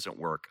that doesn't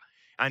work.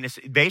 And it's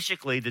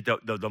basically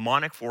the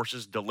demonic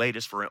forces delayed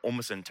us for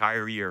almost an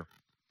entire year.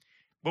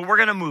 But we're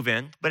going to move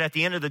in. But at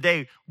the end of the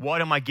day,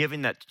 what am I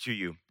giving that to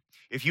you?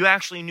 If you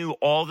actually knew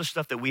all the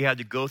stuff that we had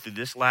to go through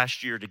this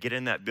last year to get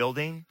in that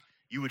building,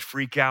 you would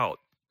freak out.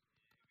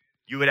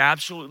 You would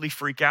absolutely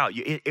freak out.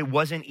 It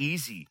wasn't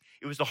easy.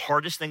 It was the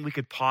hardest thing we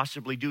could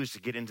possibly do, is to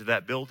get into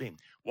that building.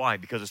 Why?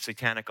 Because of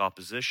satanic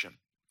opposition.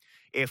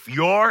 If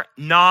you're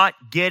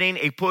not getting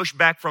a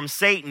pushback from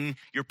Satan,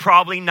 you're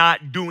probably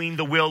not doing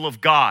the will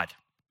of God.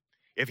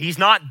 If he's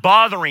not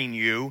bothering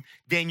you,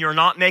 then you're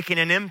not making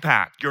an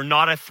impact. You're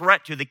not a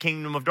threat to the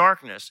kingdom of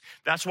darkness.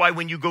 That's why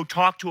when you go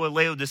talk to a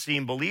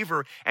Laodicean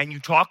believer and you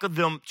talk to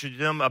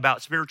them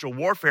about spiritual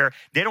warfare,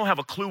 they don't have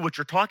a clue what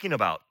you're talking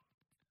about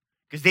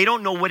because they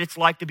don't know what it's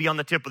like to be on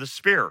the tip of the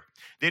spear.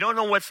 They don't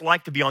know what it's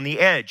like to be on the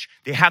edge.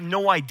 They have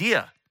no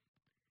idea.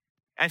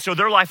 And so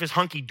their life is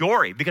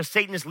hunky-dory because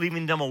Satan is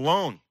leaving them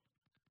alone.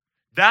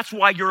 That's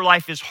why your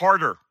life is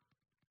harder.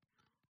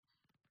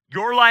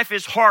 Your life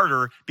is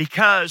harder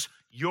because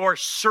you're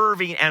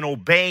serving and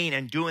obeying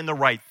and doing the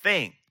right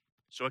thing.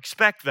 So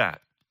expect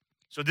that.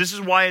 So this is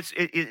why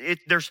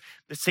there's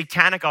the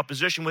satanic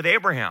opposition with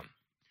Abraham.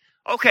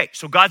 Okay,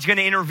 so God's going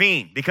to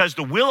intervene because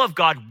the will of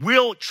God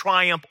will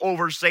triumph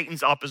over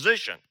Satan's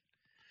opposition.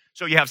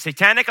 So you have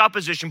satanic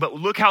opposition, but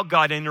look how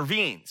God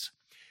intervenes.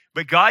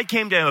 But God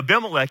came to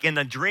Abimelech in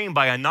a dream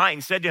by a night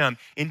and said to him,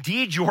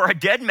 indeed, you are a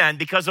dead man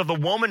because of the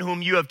woman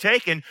whom you have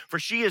taken, for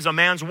she is a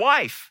man's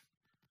wife.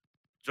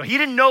 So he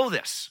didn't know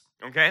this,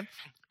 okay?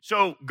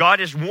 So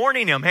God is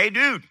warning him, hey,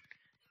 dude,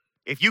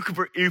 if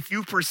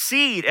you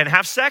proceed and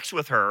have sex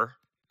with her,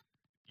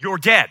 you're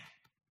dead,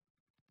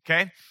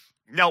 okay?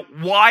 Now,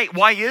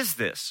 why is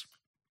this?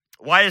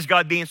 Why is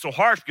God being so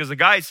harsh? Because the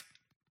guy's,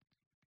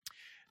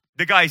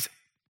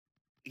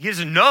 he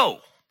doesn't know.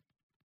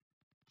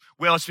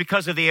 Well, it's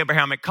because of the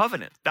Abrahamic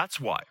covenant. That's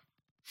why.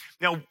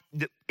 Now,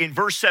 in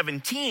verse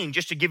 17,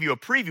 just to give you a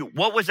preview,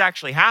 what was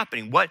actually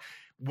happening? What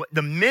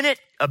the minute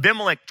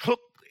Abimelech took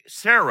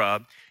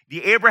Sarah,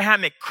 the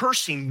Abrahamic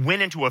cursing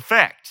went into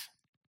effect.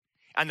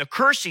 And the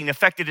cursing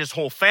affected his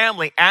whole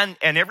family and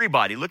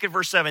everybody. Look at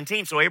verse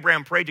 17. So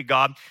Abraham prayed to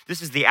God.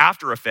 This is the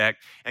after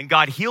effect. And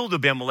God healed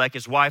Abimelech,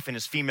 his wife, and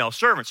his female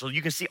servants. So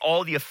you can see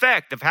all the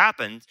effect of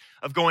happened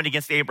of going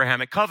against the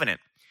Abrahamic covenant.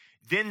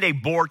 Then they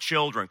bore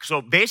children.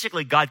 So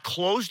basically, God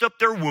closed up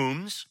their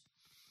wombs.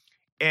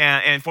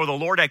 And for the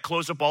Lord had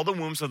closed up all the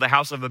wombs of the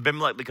house of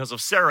Abimelech because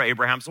of Sarah,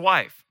 Abraham's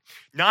wife.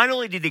 Not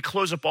only did he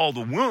close up all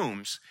the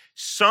wombs,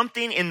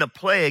 something in the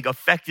plague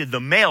affected the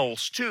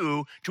males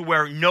too, to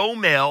where no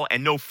male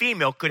and no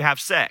female could have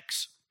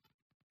sex.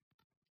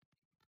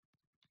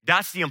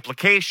 That's the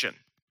implication.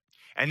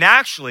 And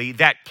actually,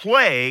 that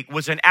plague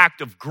was an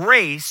act of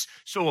grace,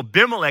 so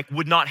Abimelech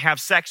would not have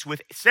sex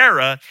with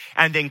Sarah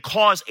and then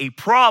cause a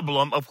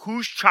problem of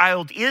whose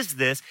child is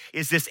this?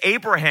 Is this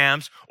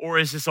Abraham's or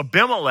is this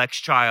Abimelech's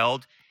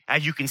child?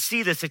 As you can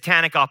see, the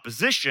satanic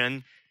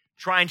opposition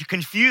trying to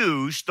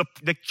confuse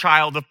the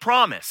child of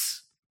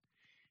promise.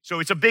 So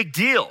it's a big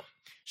deal.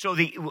 So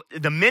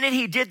the minute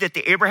he did that,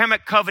 the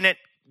Abrahamic covenant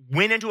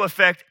went into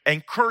effect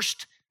and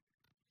cursed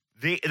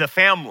the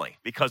family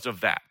because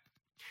of that.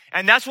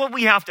 And that's what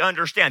we have to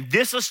understand.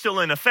 This is still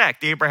in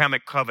effect, the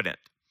Abrahamic covenant.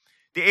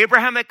 The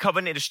Abrahamic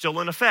covenant is still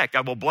in effect.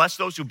 I will bless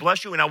those who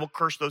bless you and I will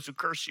curse those who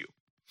curse you.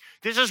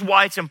 This is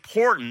why it's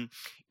important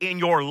in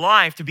your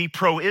life to be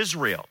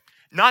pro-Israel.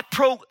 Not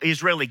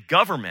pro-Israeli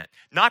government,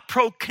 not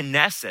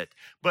pro-Knesset,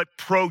 but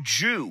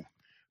pro-Jew.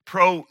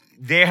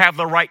 They have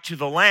the right to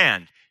the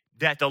land,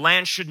 that the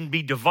land shouldn't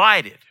be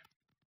divided,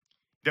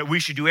 that we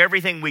should do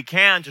everything we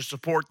can to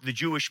support the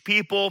Jewish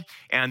people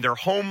and their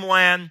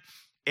homeland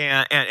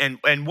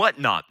and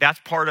whatnot. That's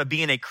part of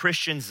being a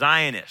Christian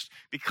Zionist.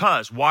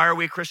 Because, why are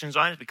we Christian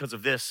Zionists? Because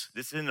of this.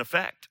 This is in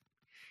effect.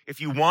 If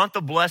you want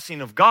the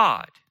blessing of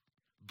God,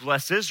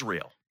 bless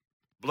Israel.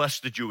 Bless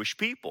the Jewish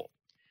people.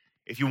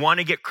 If you want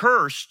to get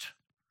cursed,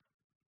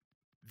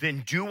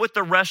 then do what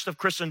the rest of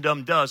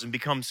Christendom does and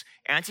becomes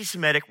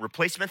anti-Semitic,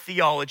 replacement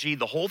theology,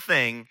 the whole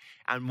thing,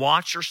 and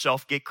watch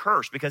yourself get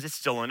cursed because it's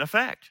still in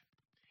effect.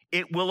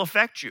 It will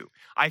affect you.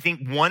 I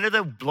think one of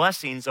the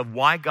blessings of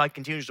why God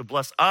continues to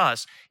bless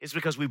us is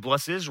because we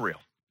bless Israel.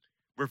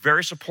 We're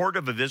very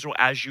supportive of Israel,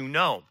 as you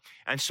know.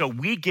 And so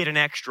we get an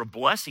extra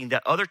blessing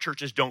that other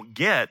churches don't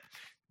get,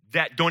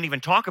 that don't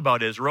even talk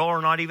about Israel,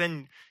 or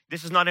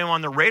this is not even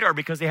on the radar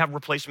because they have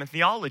replacement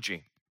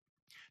theology.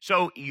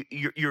 So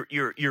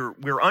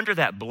we're under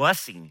that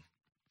blessing.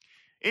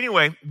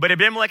 Anyway, but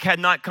Abimelech had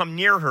not come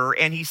near her,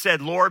 and he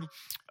said, Lord,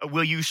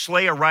 will you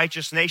slay a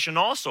righteous nation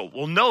also?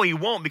 Well, no, he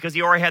won't, because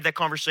he already had that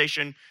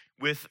conversation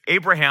with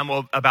Abraham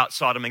about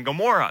Sodom and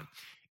Gomorrah.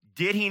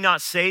 Did he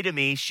not say to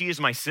me, she is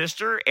my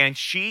sister, and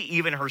she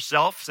even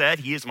herself said,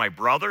 he is my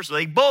brother? So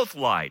they both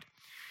lied.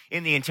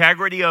 In the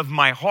integrity of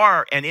my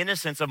heart and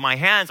innocence of my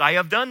hands, I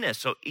have done this.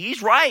 So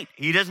he's right.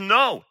 He doesn't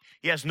know.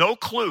 He has no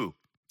clue.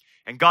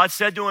 And God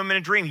said to him in a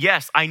dream,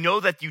 yes, I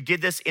know that you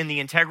did this in the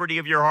integrity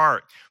of your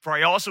heart, for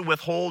I also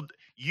withhold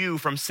you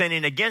from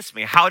sinning against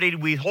me. How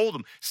did we withhold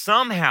him?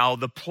 Somehow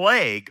the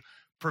plague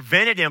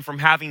prevented him from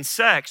having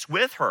sex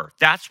with her.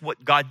 That's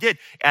what God did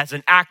as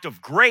an act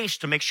of grace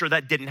to make sure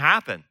that didn't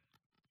happen.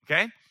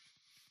 Okay?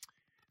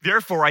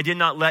 Therefore, I did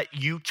not let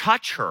you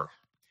touch her.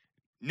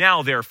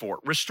 Now, therefore,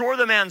 restore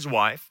the man's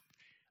wife,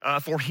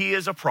 for he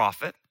is a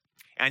prophet,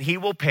 and he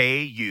will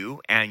pay you,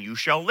 and you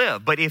shall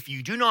live. But if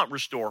you do not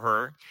restore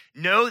her,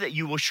 know that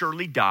you will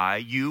surely die,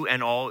 you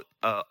and all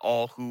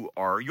who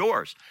are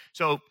yours.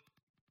 So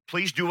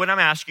please do what I'm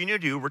asking you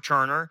to do,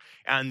 returner,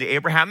 and the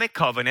Abrahamic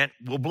covenant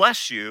will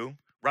bless you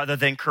rather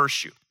than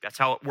curse you. That's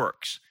how it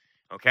works,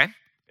 okay?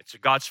 It's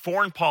God's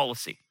foreign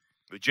policy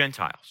with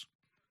Gentiles.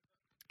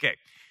 Okay,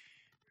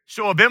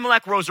 so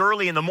Abimelech rose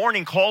early in the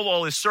morning, called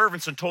all his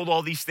servants, and told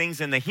all these things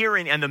in the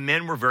hearing, and the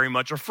men were very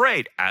much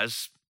afraid,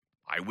 as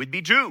I would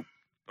be too,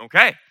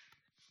 okay?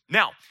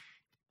 Now,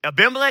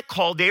 Abimelech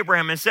called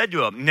Abraham and said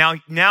to him,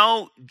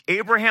 now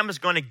Abraham is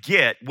going to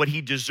get what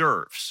he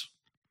deserves.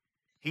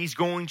 He's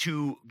going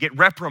to get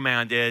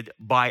reprimanded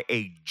by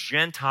a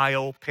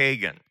Gentile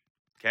pagan,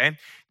 okay?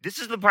 This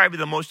is probably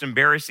the most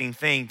embarrassing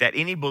thing that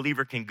any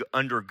believer can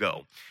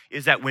undergo,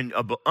 is that when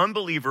a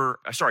believer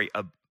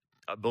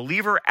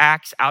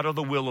acts out of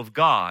the will of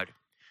God,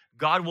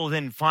 God will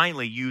then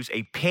finally use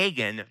a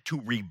pagan to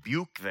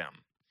rebuke them.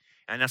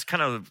 And that's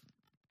kind of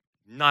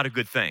not a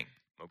good thing,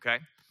 okay?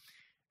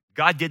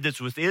 God did this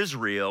with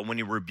Israel when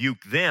he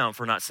rebuked them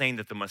for not saying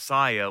that the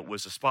Messiah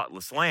was a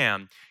spotless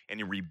lamb, and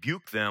he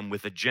rebuked them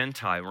with a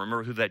Gentile.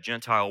 Remember who that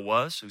Gentile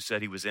was who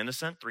said he was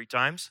innocent 3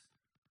 times?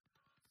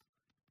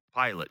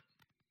 Pilate.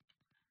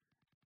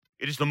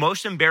 It is the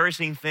most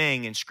embarrassing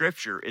thing in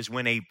Scripture is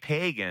when a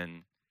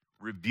pagan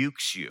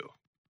rebukes you.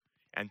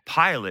 And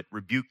Pilate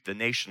rebuked the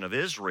nation of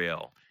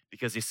Israel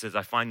because he says,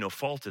 I find no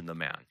fault in the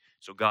man.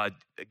 So God,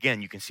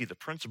 again, you can see the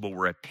principle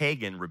where a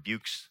pagan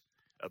rebukes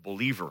a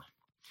believer.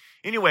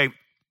 Anyway,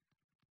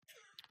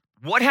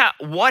 what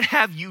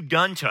have you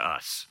done to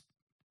us?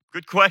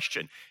 Good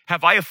question.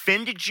 Have I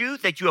offended you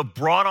that you have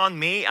brought on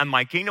me and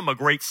my kingdom a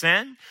great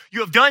sin? You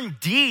have done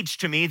deeds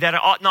to me that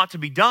ought not to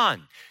be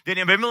done. Then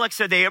Abimelech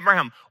said to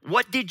Abraham,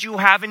 what did you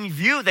have in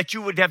view that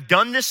you would have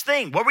done this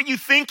thing? What were you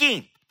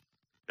thinking?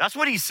 That's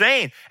what he's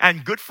saying.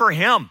 And good for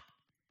him.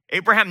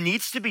 Abraham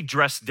needs to be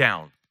dressed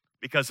down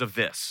because of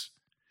this.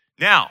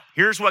 Now,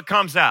 here's what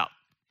comes out.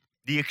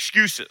 The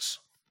excuses.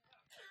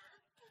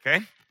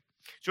 Okay?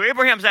 So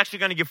Abraham's actually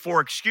going to give 4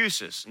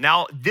 excuses.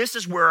 Now, this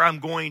is where I'm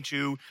going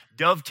to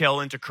dovetail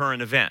into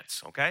current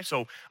events, okay?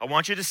 So I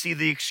want you to see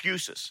the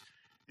excuses.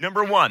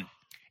 Number 1,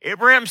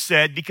 Abraham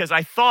said, because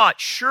I thought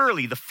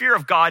surely the fear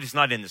of God is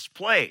not in this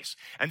place,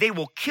 and they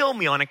will kill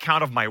me on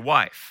account of my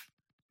wife.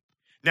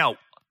 Now,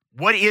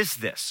 what is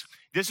this?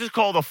 This is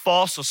called a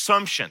false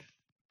assumption,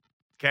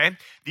 okay?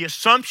 The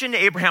assumption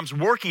that Abraham's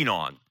working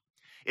on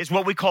is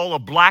what we call a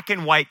black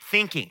and white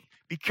thinking.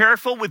 Be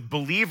careful with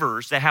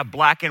believers that have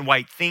black and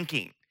white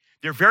thinking.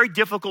 They're very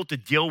difficult to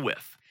deal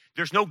with.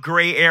 There's no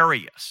gray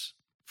areas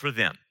for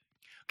them.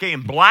 Okay,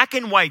 in black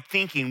and white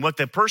thinking, what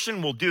the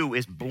person will do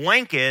is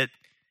blanket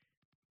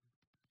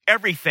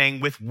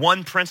everything with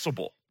one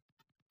principle.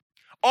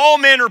 All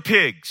men are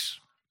pigs.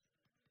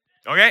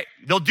 Okay,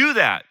 they'll do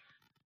that.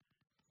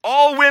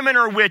 All women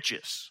are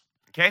witches.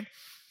 Okay,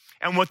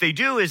 and what they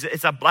do is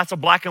that's a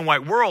black and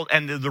white world,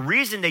 and the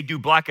reason they do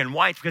black and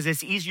white is because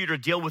it's easier to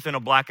deal with in a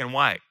black and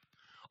white.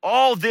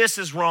 All this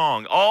is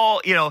wrong.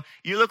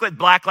 You look what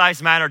Black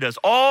Lives Matter does.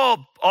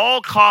 All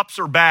cops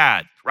are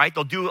bad, right?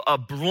 They'll do a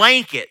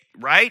blanket,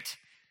 right?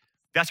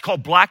 That's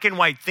called black and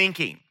white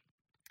thinking.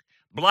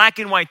 Black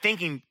and white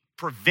thinking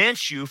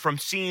prevents you from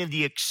seeing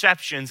the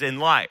exceptions in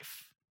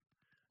life.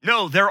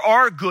 No, there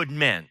are good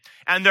men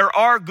and there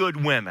are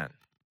good women.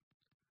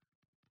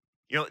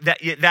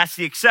 That's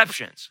the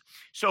exceptions.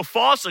 So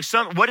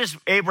what is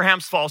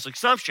Abraham's false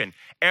assumption?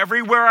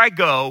 Everywhere I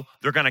go,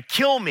 they're going to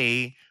kill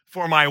me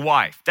for my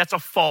wife. That's a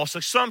false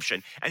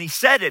assumption. And he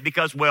said it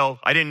because,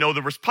 I didn't know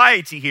there was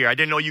piety here. I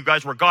didn't know you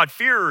guys were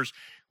God-fearers.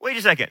 Wait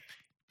a second.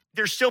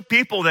 There's still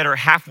people that are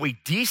halfway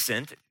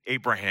decent,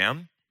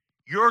 Abraham.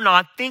 You're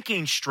not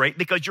thinking straight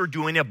because you're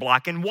doing it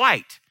black and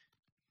white.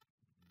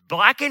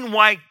 Black and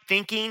white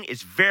thinking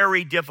is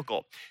very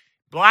difficult.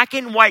 Black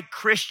and white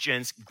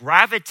Christians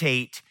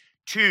gravitate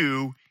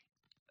to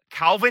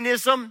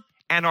Calvinism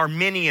and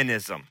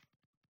Arminianism.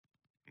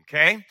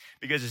 Okay?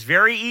 Because it's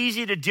very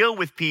easy to deal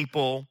with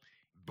people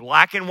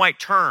black and white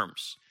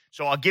terms.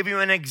 So I'll give you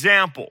an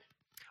example.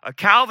 A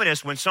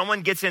Calvinist, when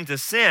someone gets into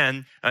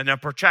sin, in a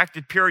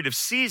protracted period of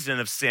season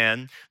of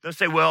sin, they'll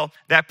say,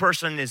 that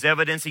person is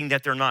evidencing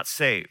that they're not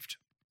saved.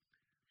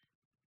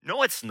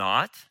 No, it's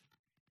not.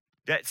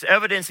 That's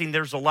evidencing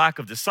there's a lack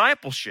of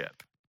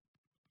discipleship.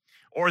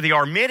 Or the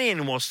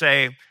Arminian will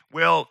say,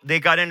 they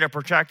got into a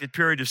protracted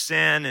period of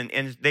sin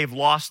and they've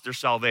lost their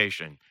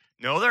salvation.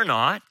 No, they're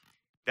not.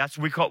 That's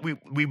what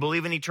we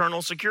believe in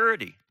eternal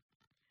security.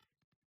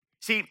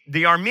 See,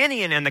 the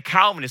Arminian and the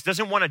Calvinist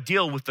doesn't want to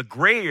deal with the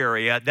gray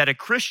area that a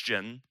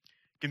Christian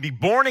can be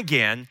born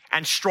again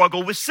and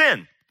struggle with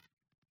sin.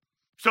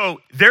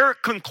 So their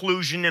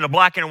conclusion in a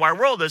black and white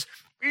world is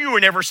you were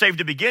never saved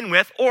to begin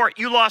with, or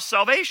you lost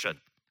salvation,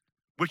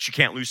 which you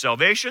can't lose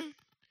salvation.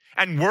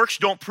 And works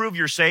don't prove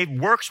you're saved.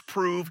 Works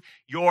prove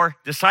your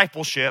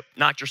discipleship,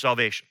 not your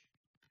salvation.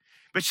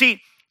 But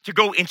see, to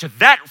go into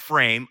that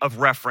frame of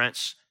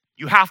reference,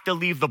 you have to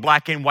leave the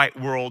black and white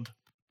world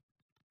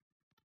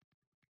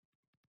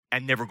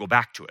and never go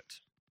back to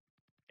it.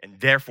 And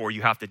therefore,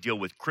 you have to deal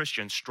with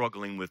Christians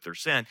struggling with their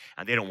sin,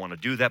 and they don't want to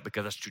do that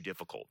because that's too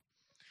difficult.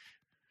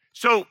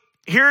 So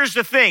here's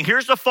the thing.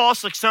 Here's the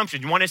false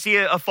assumption. You want to see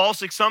a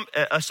false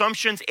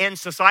assumptions in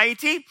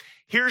society?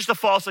 Here's the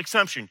false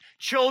assumption.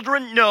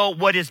 Children know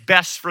what is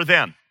best for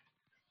them.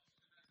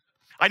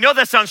 I know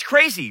that sounds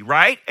crazy,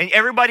 right? And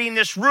everybody in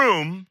this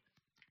room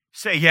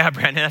say, yeah,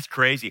 Brandon, that's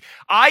crazy.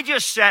 I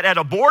just sat at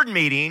a board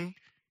meeting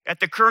at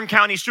the Kern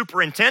County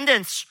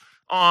Superintendent's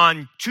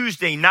on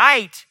Tuesday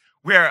night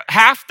where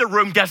half the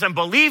room doesn't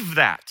believe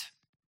that.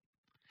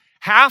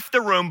 Half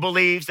the room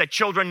believes that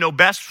children know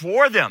best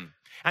for them.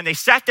 And they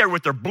sat there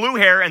with their blue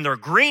hair and their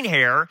green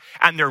hair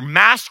and their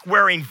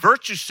mask-wearing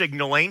virtue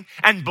signaling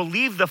and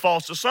believed the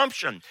false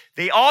assumption.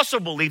 They also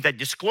believe that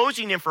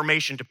disclosing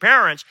information to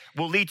parents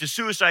will lead to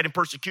suicide and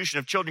persecution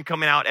of children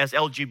coming out as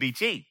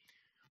LGBT.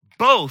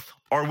 Both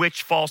are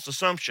which false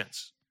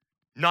assumptions.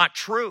 Not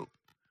true.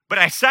 But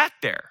I sat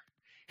there.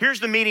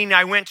 Here's the meeting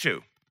I went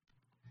to.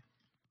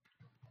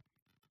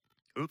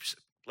 Oops,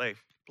 play.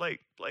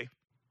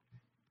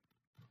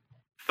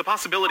 The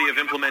possibility of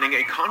implementing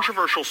a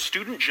controversial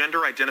student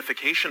gender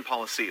identification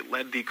policy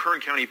led the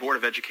Kern County Board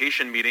of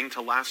Education meeting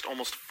to last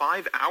almost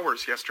 5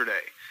 hours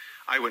yesterday.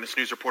 Eyewitness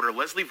News reporter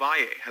Leslie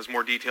Valle has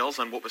more details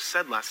on what was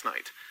said last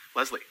night.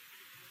 Leslie.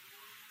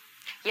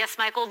 Yes,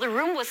 Michael, the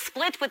room was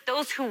split with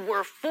those who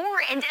were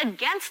for and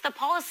against the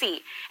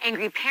policy.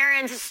 Angry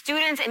parents,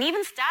 students, and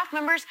even staff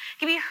members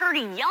can be heard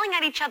yelling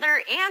at each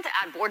other and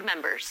at board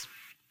members.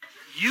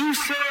 You,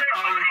 sir,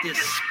 are a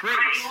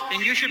disgrace,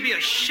 and you should be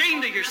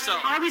ashamed of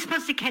yourself. How are we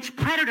supposed to catch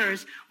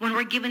predators when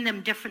we're giving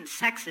them different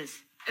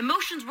sexes?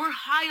 Emotions were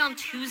high on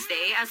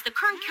Tuesday as the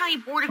Kern County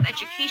Board of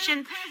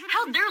Education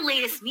held their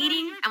latest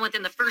meeting, and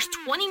within the first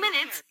 20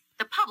 minutes,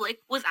 the public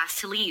was asked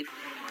to leave.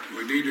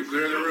 We need to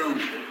clear the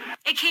room.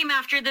 It came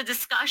after the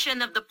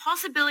discussion of the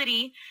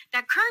possibility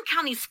that Kern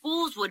County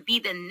schools would be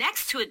the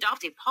next to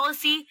adopt a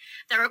policy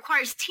that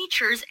requires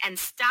teachers and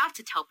staff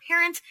to tell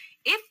parents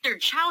if their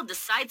child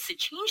decides to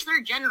change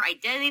their gender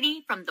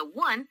identity from the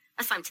one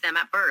assigned to them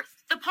at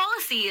birth. The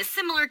policy is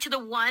similar to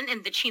the one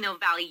in the Chino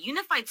Valley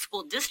Unified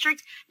School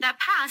District that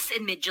passed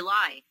in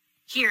mid-July.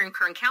 Here in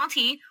Kern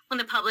County, when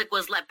the public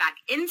was let back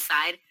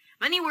inside,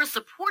 many were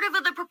supportive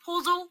of the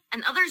proposal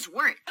and others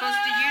weren't.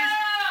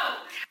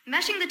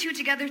 Meshing the two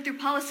together through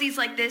policies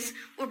like this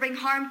will bring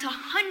harm to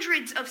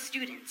hundreds of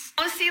students.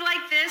 Policy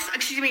like this,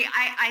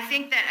 I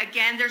think that,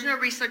 again, there's no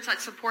research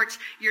that supports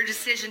your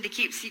decision to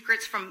keep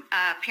secrets from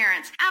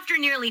parents. After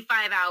nearly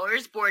 5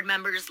 hours, board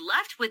members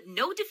left with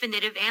no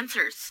definitive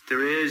answers.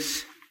 There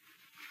is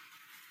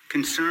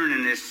concern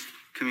in this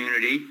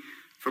community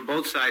for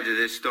both sides of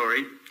this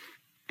story,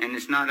 and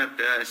it's not up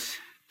to us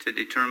to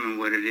determine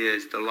what it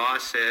is. The law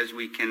says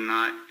we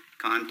cannot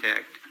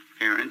contact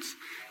parents,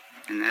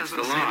 and that's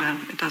the law.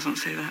 It doesn't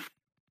say that.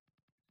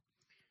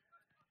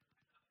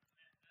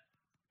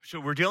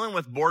 So we're dealing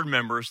with board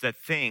members that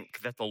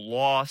think that the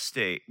law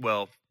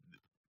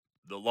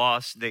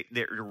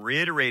they're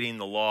reiterating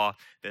the law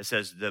that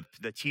says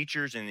the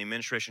teachers and the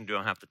administration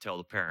don't have to tell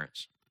the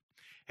parents.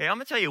 Hey, I'm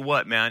gonna tell you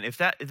what, man.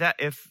 If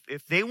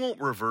they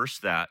won't reverse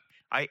that,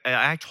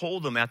 I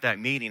told them at that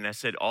meeting, I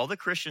said, all the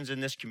Christians in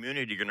this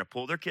community are going to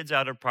pull their kids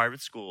out of private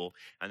school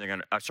and they're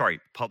going to,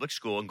 public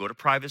school and go to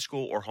private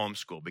school or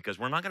homeschool, because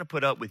we're not going to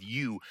put up with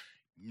you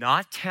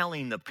not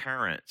telling the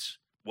parents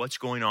what's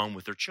going on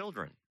with their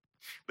children.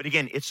 But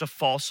again, it's a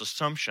false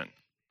assumption.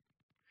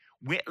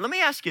 Let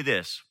me ask you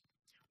this.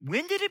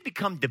 When did it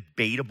become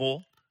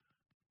debatable,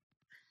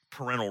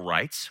 parental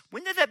rights?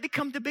 When did that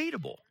become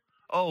debatable?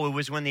 Oh, it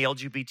was when the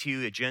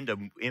LGBT agenda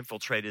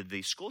infiltrated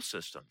the school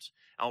systems.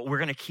 We're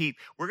going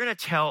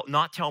to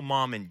not tell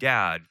mom and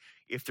dad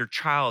if their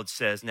child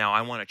says, now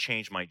I want to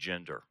change my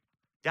gender.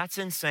 That's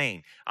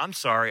insane. I'm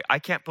sorry. I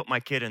can't put my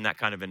kid in that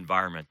kind of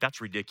environment.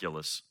 That's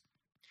ridiculous.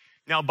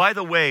 Now, by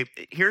the way,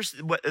 here's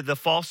the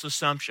false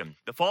assumption.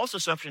 The false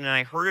assumption, and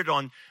I heard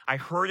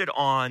it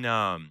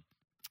on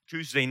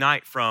Tuesday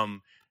night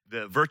from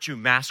the virtue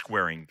mask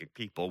wearing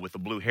people with the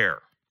blue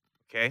hair.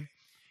 Okay?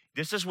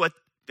 This is what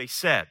they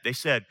said. They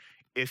said,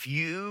 if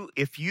you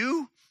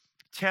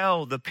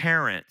tell the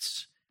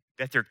parents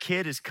that their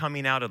kid is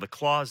coming out of the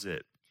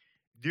closet,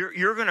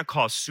 you're going to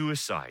cause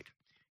suicide.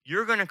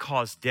 You're going to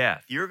cause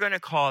death. You're going to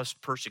cause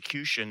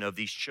persecution of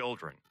these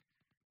children,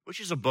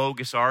 which is a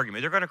bogus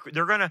argument. You're going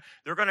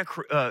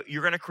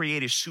to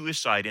create a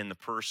suicide in the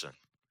person.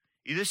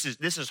 This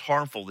is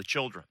harmful to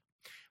children.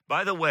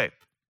 By the way,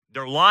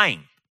 they're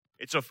lying.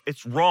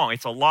 It's wrong.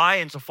 It's a lie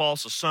and it's a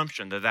false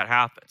assumption that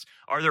happens.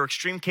 Are there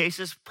extreme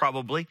cases?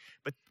 Probably,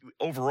 but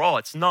overall,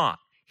 it's not.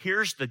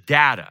 Here's the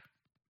data.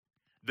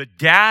 The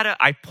data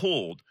I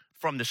pulled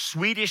from the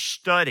Swedish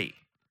study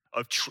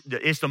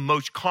is the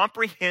most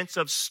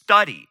comprehensive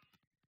study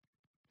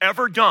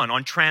ever done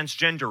on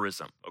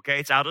transgenderism. Okay,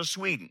 it's out of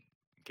Sweden.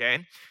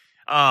 Okay,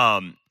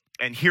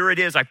 and here it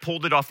is. I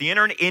pulled it off the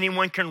internet.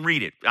 Anyone can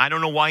read it. I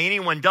don't know why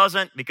anyone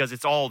doesn't, because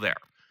it's all there.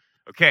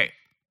 Okay.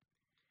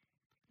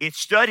 It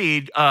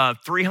studied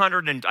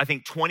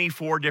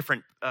 324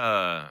 different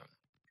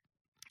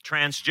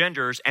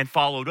transgenders and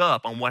followed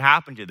up on what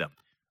happened to them.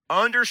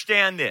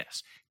 Understand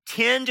this.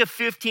 10 to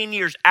 15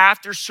 years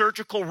after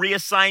surgical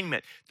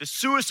reassignment, the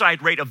suicide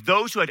rate of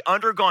those who had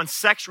undergone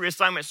sex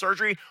reassignment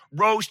surgery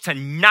rose to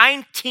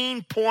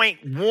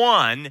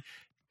 19.1,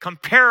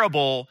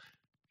 comparable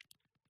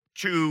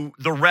to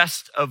the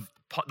rest of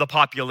the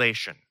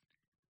population.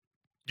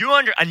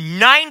 A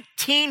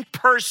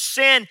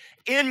 19%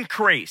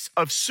 increase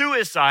of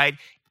suicide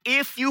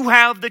if you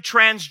have the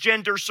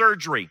transgender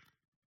surgery.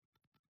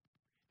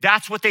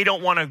 That's what they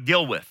don't want to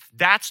deal with.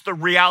 That's the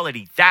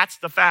reality. That's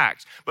the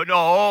facts. But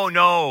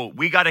no,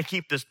 we got to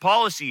keep this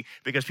policy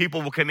because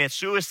people will commit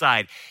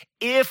suicide.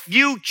 If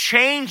you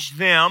change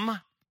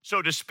them,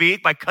 so to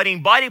speak, by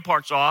cutting body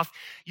parts off,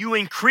 you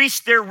increase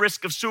their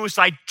risk of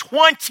suicide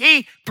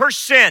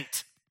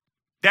 20%.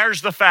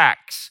 There's the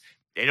facts.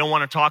 They don't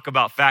want to talk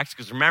about facts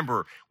because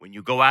remember, when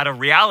you go out of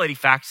reality,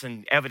 facts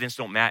and evidence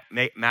don't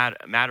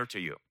matter to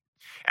you.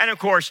 And of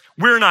course,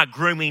 we're not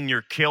grooming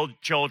your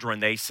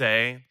children, they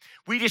say.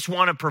 We just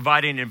want to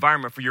provide an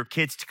environment for your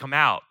kids to come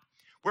out.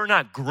 We're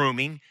not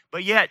grooming,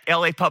 but yet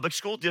LA Public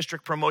School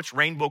District promotes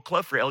Rainbow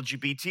Club for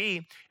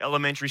LGBT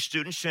elementary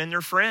students and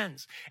their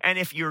friends. And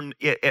if you're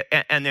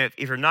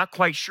not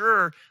quite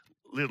sure,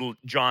 little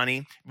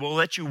Johnny, we'll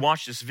let you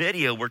watch this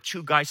video where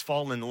two guys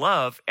fall in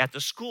love at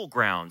the school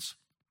grounds.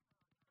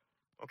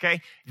 Okay?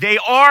 They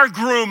are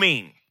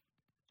grooming.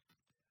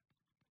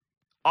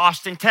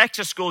 Austin,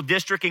 Texas School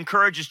District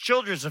encourages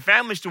children and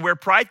families to wear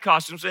pride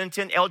costumes and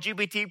attend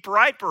LGBT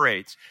pride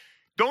parades.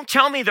 Don't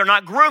tell me they're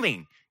not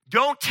grooming.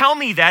 Don't tell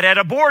me that at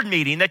a board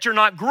meeting that you're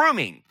not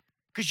grooming,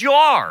 because you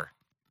are.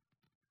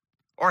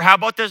 Or how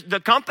about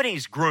the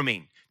company's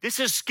grooming? This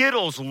is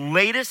Skittles'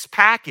 latest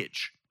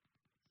package.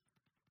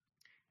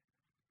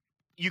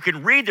 You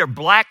can read their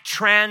Black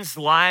Trans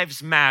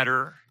Lives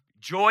Matter,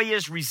 Joy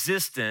is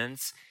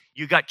Resistance.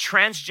 You got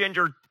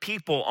transgender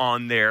people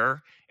on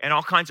there and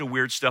all kinds of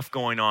weird stuff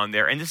going on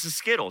there. And this is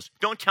Skittles.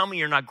 Don't tell me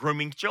you're not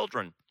grooming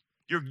children.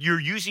 You're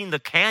using the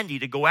candy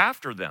to go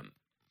after them.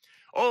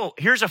 Oh,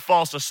 here's a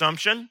false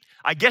assumption.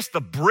 I guess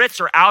the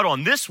Brits are out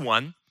on this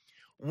one.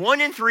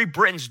 1 in 3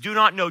 Britons do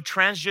not know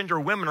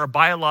transgender women are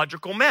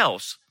biological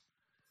males.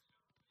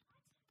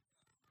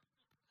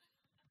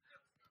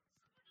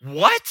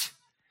 What?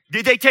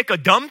 Did they take a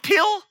dumb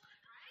pill?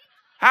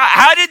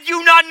 How did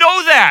you not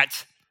know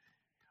that?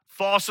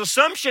 False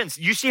assumptions.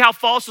 You see how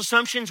false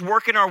assumptions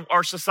work in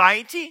our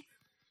society?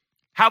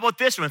 How about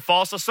this one?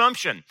 False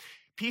assumption.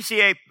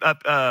 PCA,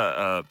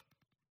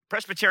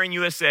 Presbyterian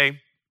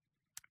USA,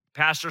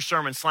 pastor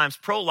sermon slams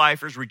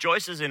pro-lifers,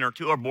 rejoices in her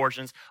 2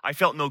 abortions. I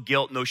felt no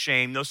guilt, no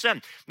shame, no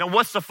sin. Now,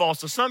 what's the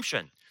false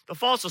assumption? The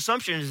false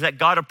assumption is that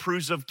God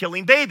approves of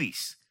killing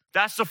babies.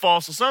 That's the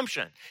false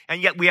assumption.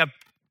 And yet we have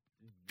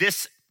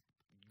this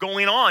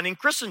going on in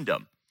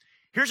Christendom.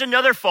 Here's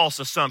another false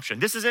assumption.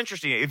 This is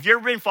interesting. If you've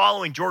ever been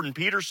following Jordan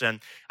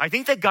Peterson, I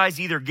think that guy's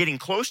either getting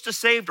close to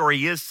saved or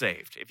he is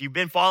saved. If you've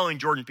been following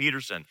Jordan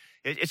Peterson,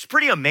 it's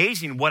pretty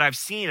amazing what I've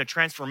seen, a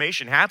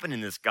transformation happen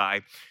in this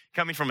guy,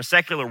 coming from a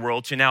secular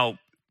world to now,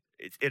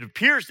 it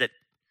appears that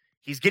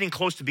he's getting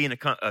close to being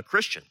a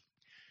Christian.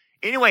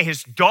 Anyway,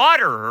 his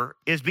daughter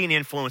is being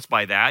influenced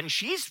by that, and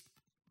she's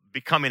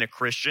becoming a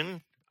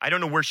Christian. I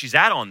don't know where she's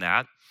at on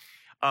that,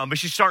 but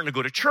she's starting to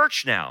go to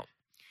church now.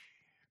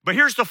 But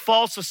here's the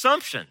false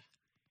assumption.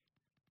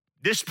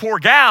 This poor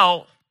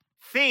gal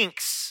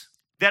thinks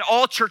that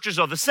all churches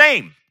are the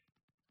same.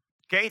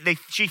 Okay?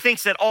 She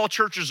thinks that all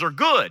churches are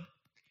good.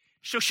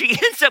 So she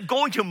ends up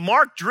going to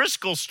Mark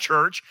Driscoll's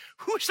church,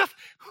 who's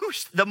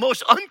the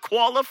most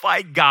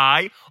unqualified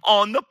guy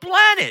on the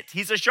planet.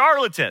 He's a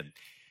charlatan.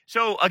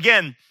 So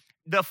again,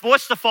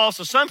 what's the false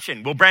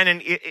assumption? Well,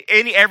 Brandon,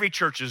 every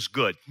church is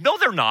good. No,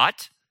 they're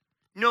not.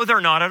 No,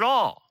 they're not at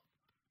all.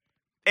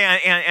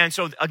 And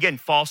so, again,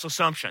 false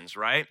assumptions,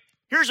 right?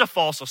 Here's a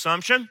false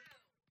assumption.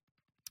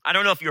 I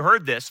don't know if you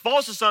heard this.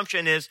 False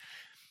assumption is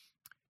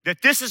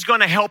that this is going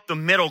to help the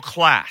middle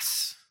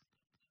class.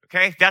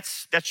 Okay?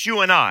 That's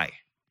you and I.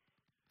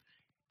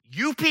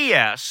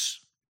 UPS,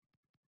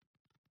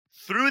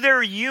 through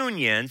their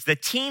unions, the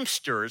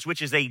Teamsters,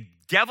 which is a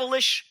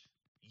devilish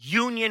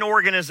union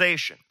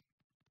organization,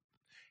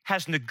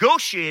 has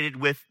negotiated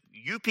with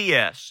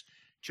UPS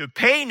to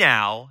pay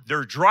now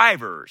their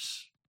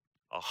drivers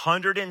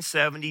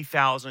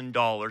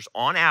 $170,000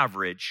 on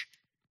average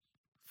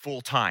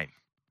full time.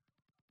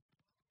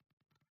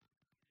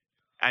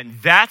 And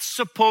that's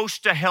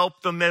supposed to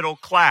help the middle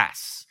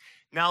class.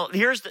 Now,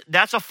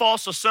 that's a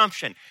false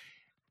assumption.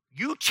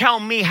 You tell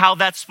me how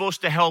that's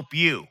supposed to help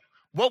you.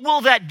 What will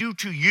that do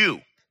to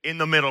you in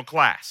the middle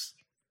class?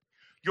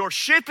 Your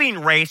shipping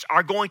rates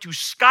are going to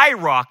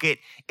skyrocket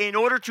in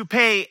order to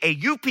pay a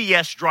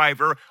UPS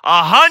driver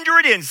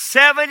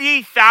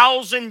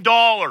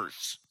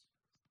 $170,000.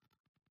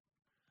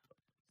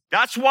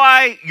 That's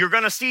why you're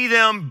going to see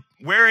them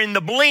wearing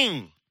the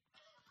bling,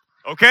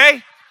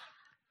 okay?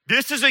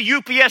 This is a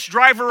UPS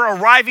driver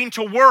arriving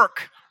to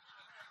work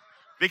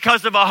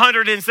because of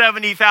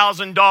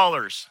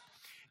 $170,000.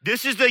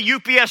 This is the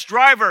UPS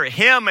driver,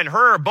 him and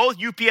her, both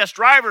UPS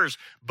drivers,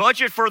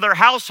 budget for their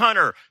house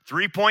hunter,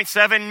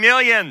 $3.7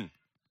 million.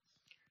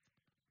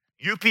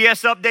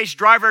 UPS updates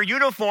driver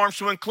uniforms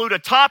to include a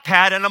top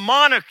hat and a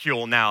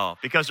monocle now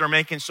because they're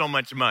making so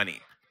much money.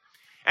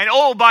 And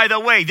oh, by the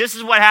way, this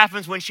is what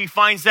happens when she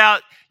finds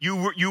out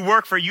you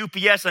work for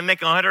UPS and make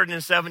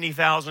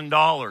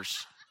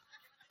 $170,000.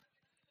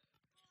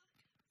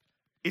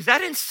 Is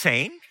that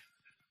insane?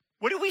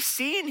 What are we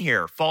seeing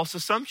here? False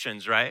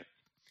assumptions, right?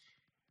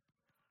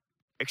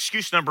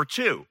 Excuse number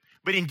 2.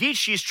 But indeed,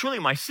 she is truly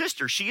my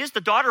sister. She is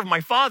the daughter of my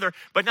father,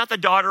 but not the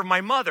daughter of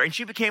my mother. And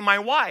she became my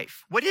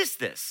wife. What is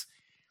this?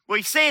 Well,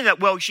 he's saying that,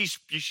 well,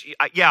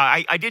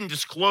 I didn't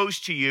disclose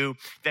to you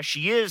that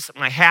she is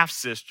my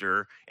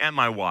half-sister and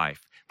my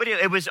wife. But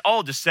it was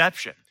all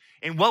deception.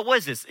 And what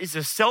was this? It's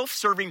a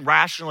self-serving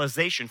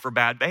rationalization for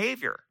bad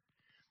behavior.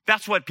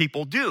 That's what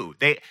people do.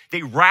 This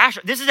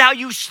is how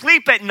you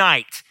sleep at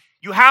night.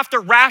 You have to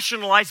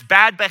rationalize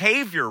bad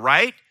behavior,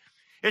 right?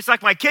 It's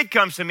like my kid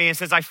comes to me and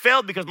says, I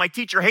failed because my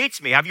teacher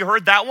hates me. Have you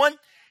heard that one?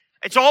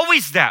 It's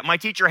always that. My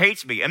teacher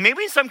hates me. And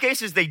maybe in some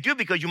cases they do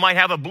because you might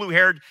have a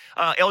blue-haired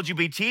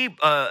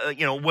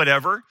LGBT,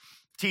 whatever,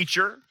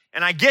 teacher.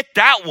 And I get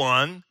that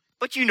one.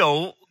 But,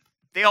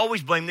 they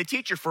always blame the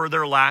teacher for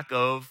their lack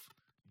of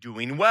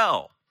doing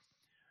well.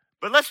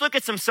 But let's look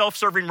at some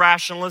self-serving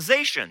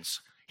rationalizations.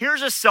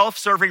 Here's a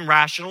self-serving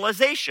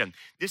rationalization.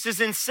 This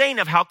is insane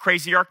of how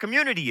crazy our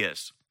community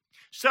is.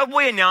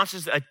 Subway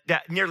announces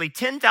that nearly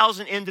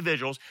 10,000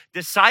 individuals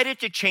decided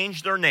to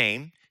change their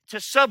name to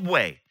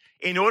Subway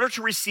in order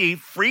to receive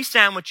free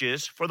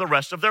sandwiches for the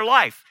rest of their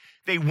life.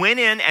 They went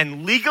in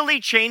and legally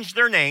changed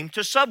their name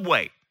to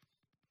Subway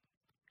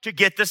to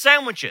get the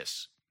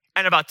sandwiches.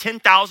 And about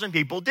 10,000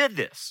 people did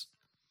this.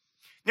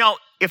 Now,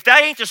 if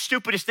that ain't the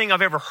stupidest thing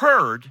I've ever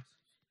heard,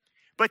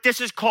 but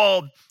this is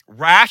called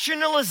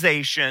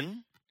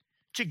rationalization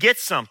to get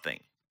something.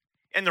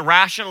 And the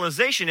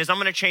rationalization is I'm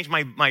going to change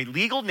my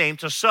legal name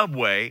to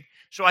Subway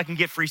so I can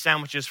get free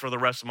sandwiches for the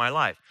rest of my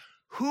life.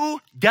 Who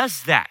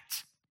does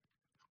that?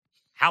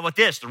 How about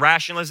this? The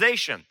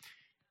rationalization.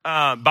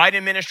 Biden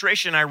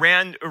administration,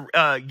 Iran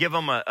give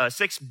them a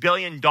 $6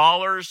 billion,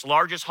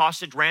 largest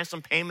hostage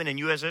ransom payment in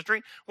U.S.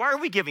 history. Why are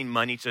we giving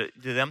money to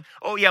them?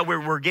 Oh, yeah,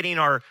 we're getting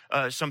our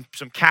some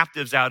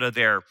captives out of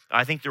there.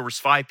 I think there was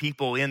 5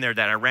 people in there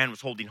that Iran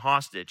was holding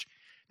hostage.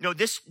 No,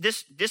 this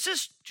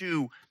is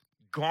to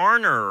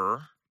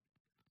garner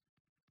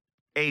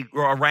a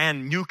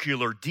Iran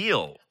nuclear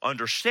deal.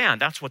 Understand,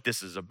 that's what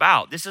this is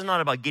about. This is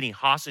not about getting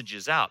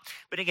hostages out.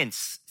 But again,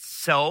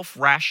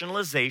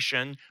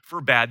 self-rationalization for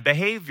bad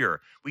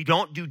behavior. We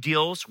don't do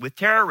deals with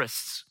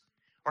terrorists.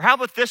 Or how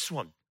about this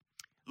one?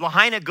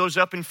 Lahaina goes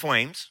up in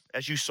flames,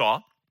 as you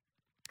saw,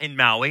 in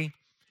Maui.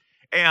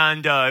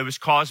 And it was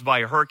caused by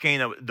a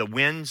hurricane. The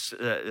winds,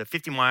 the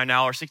 50 mile an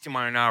hour, 60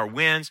 mile an hour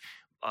winds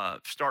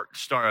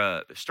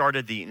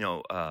started the,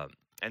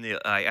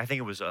 I think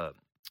it was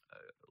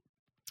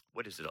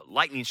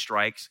lightning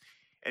strikes.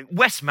 And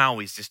West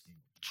Maui is just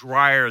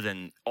drier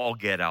than all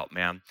get out,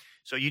 man.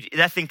 So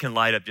that thing can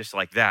light up just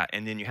like that.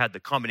 And then you had the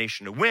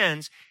combination of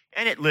winds,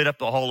 and it lit up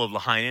the whole of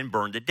Lahaina and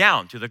burned it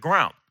down to the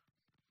ground.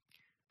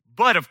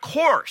 But of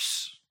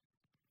course,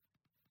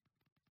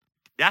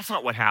 that's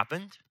not what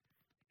happened.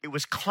 It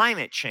was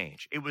climate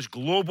change. It was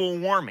global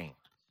warming,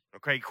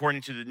 okay,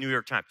 according to the New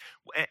York Times.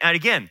 And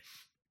again,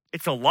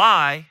 it's a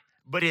lie,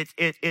 but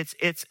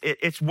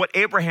it's what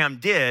Abraham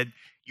did.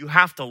 You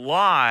have to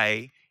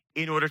lie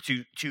in order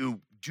to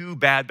do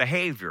bad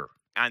behavior.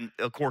 And,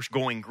 of course,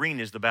 going green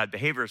is the bad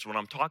behavior is what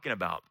I'm talking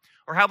about.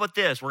 Or how about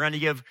this? We're going to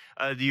give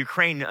the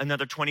Ukraine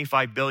another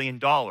 $25 billion.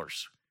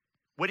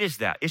 What is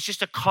that? It's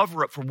just a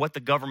cover-up for what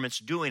the government's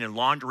doing and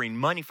laundering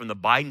money from the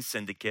Biden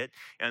syndicate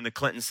and the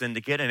Clinton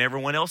syndicate and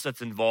everyone else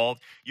that's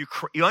involved.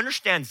 You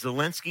understand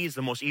Zelensky is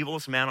the most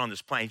evilest man on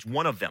this planet. He's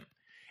one of them.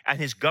 And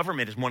his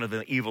government is one of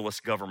the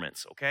evilest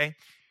governments, okay?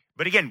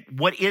 But again,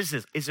 what is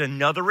this? It's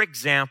another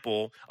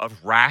example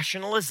of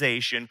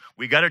rationalization.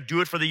 We got to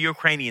do it for the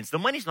Ukrainians. The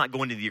money's not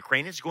going to the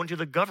Ukrainians; it's going to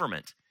the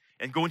government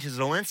and going to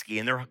Zelensky,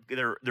 and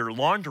they're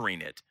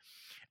laundering it.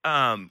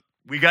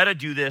 We got to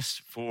do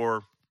this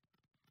for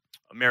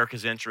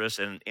America's interests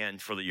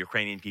and for the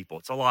Ukrainian people.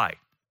 It's a lie.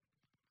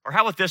 Or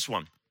how about this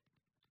one?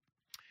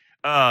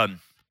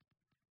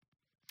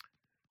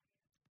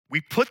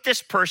 We put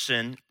this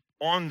person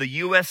on the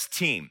U.S.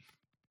 team,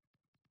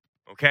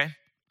 okay?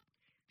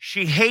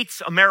 She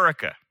hates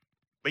America,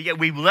 but yet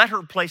we let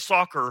her play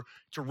soccer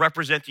to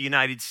represent the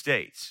United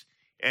States.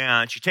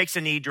 And she takes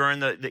a knee during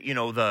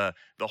the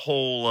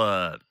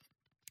whole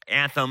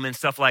anthem and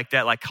stuff like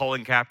that, like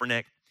Colin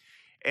Kaepernick.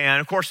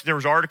 And of course, there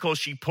was articles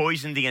she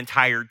poisoned the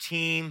entire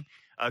team,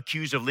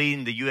 accused of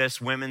leading the U.S.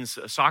 women's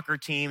soccer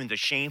team into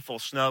shameful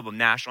snub of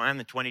national anthem,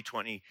 the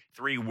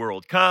 2023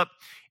 World Cup.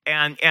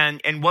 And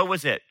what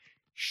was it?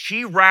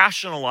 She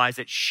rationalized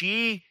that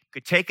she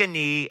could take a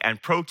knee and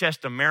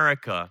protest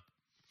America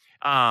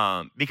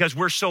because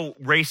we're so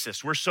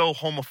racist, we're so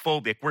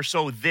homophobic, we're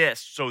so this,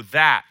 so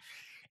that.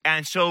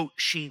 And so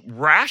she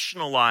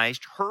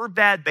rationalized her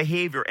bad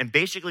behavior and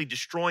basically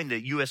destroying the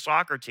U.S.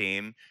 soccer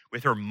team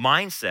with her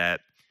mindset.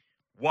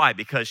 Why?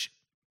 Because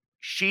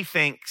she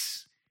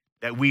thinks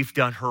that we've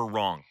done her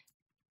wrong.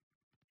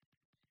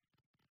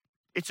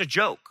 It's a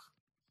joke.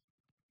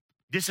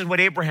 This is what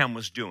Abraham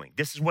was doing.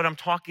 This is what I'm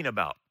talking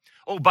about.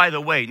 Oh, by the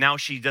way, now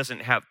she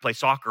doesn't play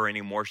soccer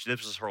anymore.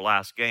 This is her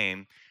last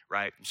game,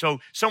 right? So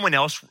someone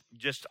else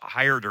just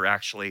hired her,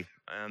 actually.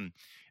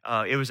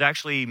 It was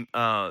actually in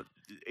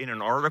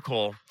an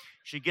article.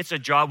 She gets a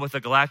job with the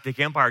Galactic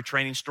Empire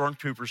training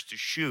stormtroopers to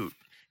shoot.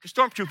 Because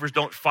stormtroopers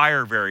don't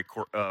fire very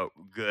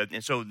good,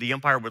 and so the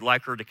Empire would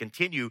like her to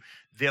continue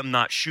them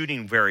not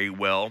shooting very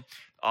well.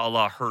 A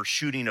la her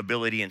shooting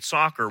ability in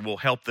soccer will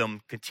help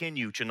them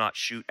continue to not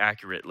shoot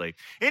accurately.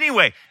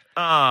 Anyway,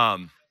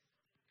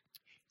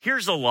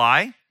 here's a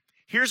lie.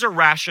 Here's a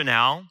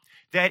rationale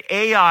that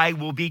AI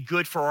will be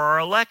good for our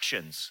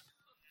elections.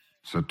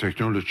 So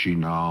technology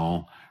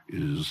now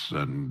is,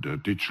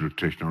 and digital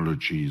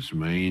technologies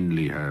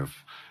mainly have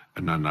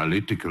an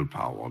analytical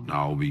power.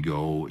 Now we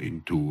go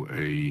into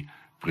a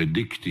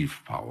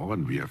predictive power,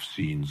 and we have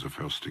seen the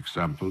first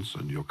examples,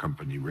 and your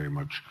company very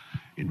much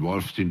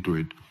involved into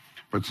it.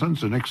 But then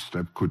the next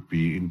step could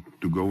be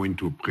to go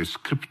into a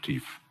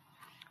prescriptive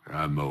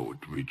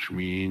mode, which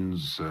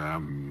means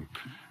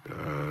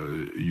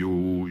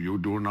you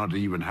do not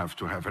even have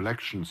to have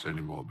elections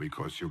anymore,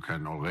 because you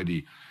can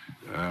already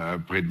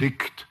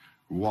predict,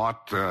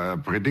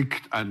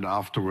 and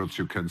afterwards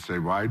you can say,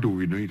 why do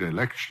we need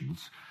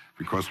elections?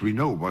 Because we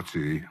know what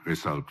the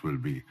result will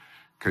be.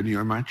 Can you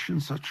imagine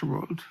such a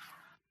world?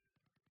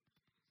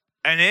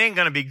 And it ain't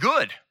going to be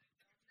good.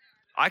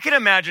 I can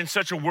imagine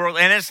such a world,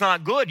 and it's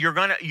not good.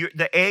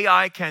 The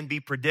AI can be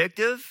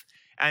predictive,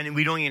 and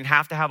we don't even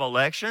have to have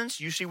elections.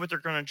 You see what they're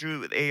going to do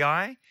with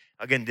AI?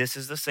 Again, this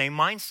is the same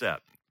mindset.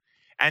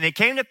 And it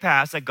came to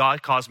pass that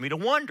God caused me to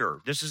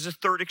wonder. This is a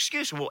third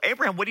excuse. Well,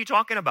 Abraham, what are you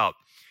talking about?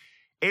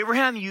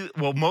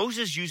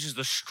 Moses uses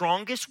the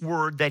strongest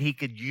word that he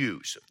could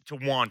use to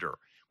wander,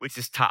 which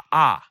is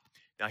ta'ah.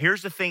 Now,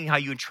 here's the thing, how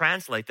you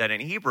translate that in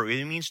Hebrew.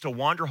 It means to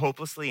wander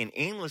hopelessly and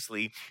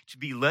aimlessly, to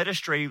be led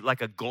astray like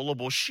a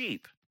gullible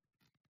sheep.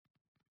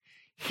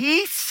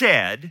 He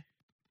said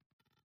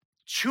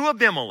to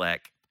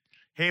Abimelech,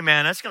 hey,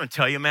 man, that's going to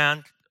tell you,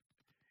 man,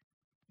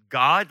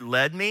 God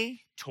led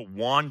me to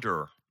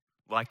wander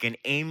like an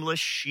aimless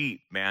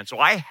sheep, man. So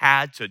I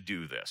had to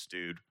do this,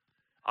 dude.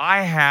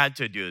 I had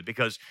to do it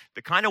because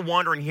the kind of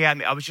wandering he had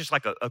me, I was just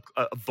like a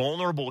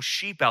vulnerable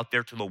sheep out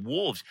there to the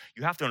wolves.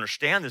 You have to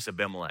understand this,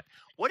 Abimelech.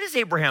 What is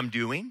Abraham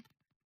doing?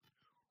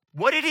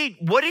 What did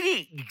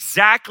he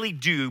exactly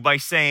do by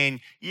saying,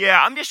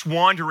 yeah, I'm just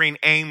wandering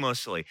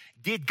aimlessly?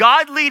 Did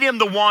God lead him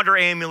to wander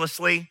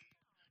aimlessly?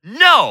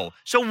 No.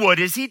 So what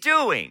is he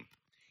doing?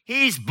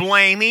 He's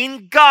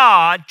blaming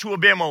God to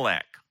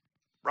Abimelech,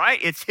 right?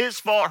 It's his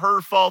fault, her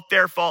fault,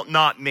 their fault,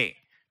 not me.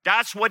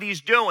 That's what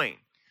he's doing.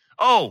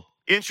 Oh,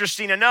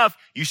 interesting enough,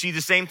 you see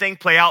the same thing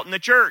play out in the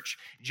church.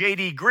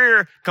 J.D.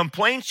 Greer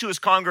complains to his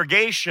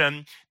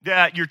congregation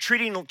that you're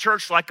treating the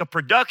church like a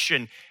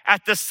production.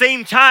 At the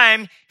same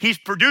time, he's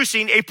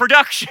producing a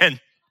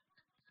production.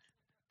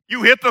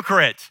 You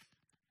hypocrite.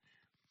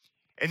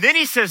 And then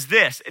he says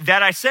this,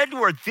 that I said to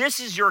her,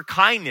 this is your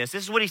kindness.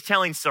 This is what he's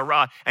telling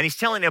Sarah. And he's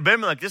telling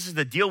Abimelech, this is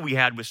the deal we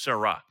had with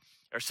Sarah.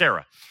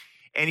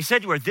 And he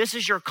said to her, this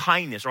is your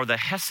kindness, or the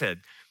hesed,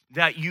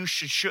 that you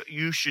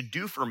should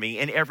do for me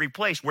in every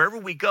place. Wherever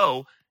we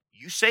go,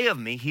 you say of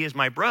me, he is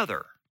my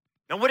brother.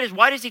 Now,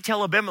 why does he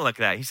tell Abimelech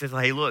that? He says,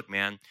 hey, look,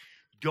 man,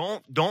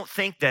 don't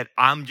think that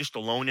I'm just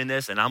alone in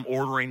this and I'm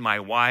ordering my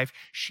wife.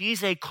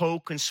 She's a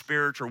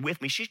co-conspirator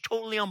with me. She's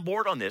totally on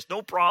board on this.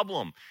 No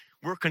problem.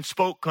 We're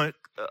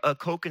a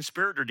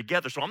co-conspirator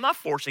together, so I'm not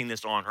forcing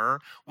this on her.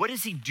 What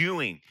is he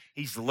doing?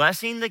 He's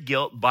lessening the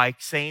guilt by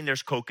saying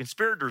there's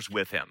co-conspirators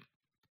with him.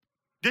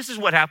 This is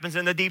what happens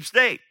in the deep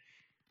state.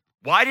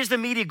 Why does the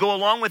media go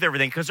along with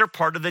everything? Because they're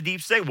part of the deep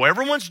state. Well,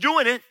 everyone's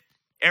doing it.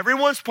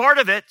 Everyone's part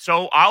of it,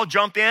 so I'll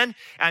jump in.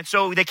 And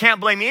so they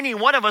can't blame any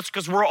one of us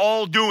because we're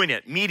all doing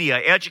it.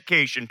 Media,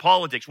 education,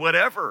 politics,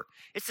 whatever.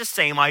 It's the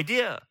same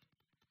idea.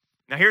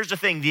 Now, here's the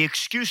thing. The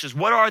excuses.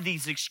 What are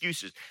these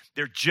excuses?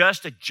 They're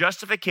just a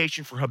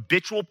justification for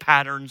habitual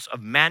patterns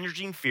of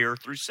managing fear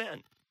through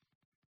sin.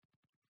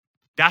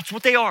 That's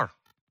what they are.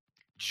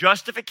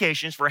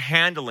 Justifications for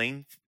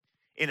handling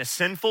in a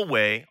sinful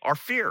way our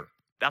fear.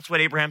 That's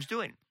what Abraham's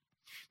doing.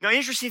 Now,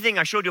 interesting thing,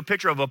 I showed you a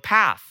picture of a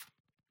path.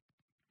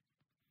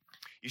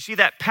 You see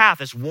that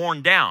path is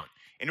worn down.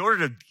 In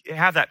order to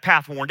have that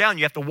path worn down,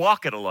 you have to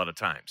walk it a lot of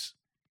times.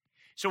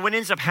 So what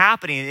ends up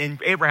happening in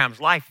Abraham's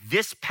life,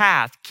 this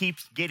path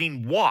keeps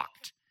getting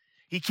walked.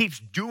 He keeps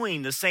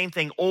doing the same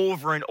thing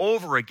over and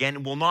over again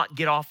and will not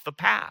get off the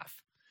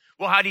path.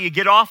 Well, how do you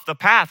get off the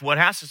path? Well,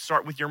 it has to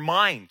start with your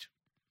mind.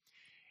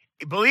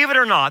 Believe it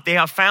or not, they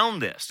have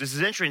found this. This is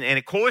interesting, and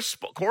it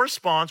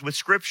corresponds with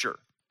Scripture.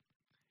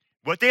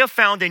 What they have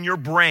found in your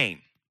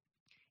brain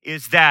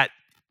is that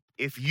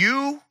if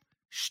you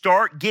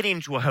start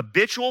getting to a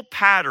habitual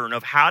pattern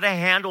of how to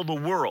handle the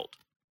world,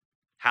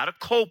 how to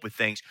cope with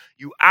things,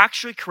 you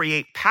actually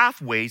create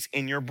pathways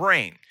in your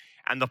brain.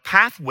 And the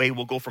pathway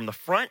will go from the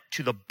front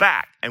to the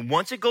back. And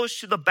once it goes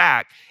to the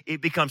back,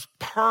 it becomes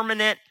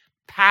permanent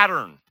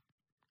pattern.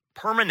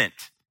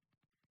 Permanent.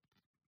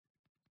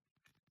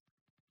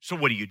 So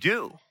what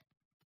do?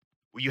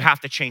 Well, you have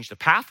to change the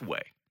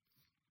pathway.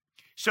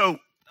 So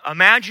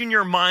imagine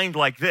your mind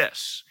like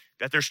this,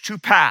 that there's two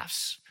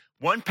paths.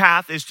 One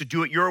path is to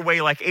do it your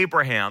way like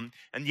Abraham,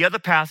 and the other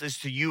path is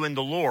to you and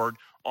the Lord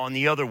on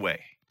the other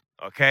way,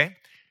 okay?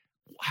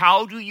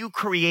 How do you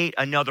create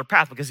another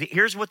path? Because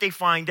here's what they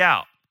find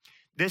out.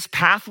 This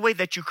pathway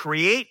that you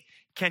create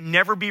can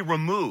never be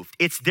removed.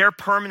 It's there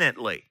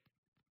permanently.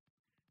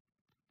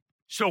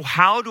 So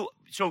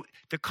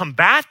to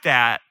combat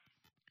that,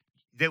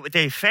 what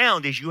they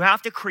found is you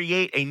have to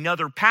create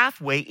another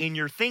pathway in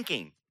your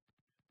thinking.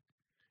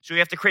 So you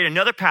have to create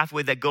another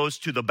pathway that goes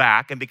to the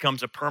back and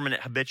becomes a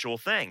permanent habitual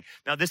thing.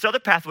 Now, this other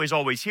pathway is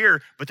always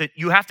here, but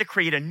you have to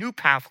create a new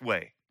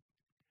pathway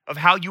of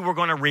how you were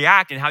going to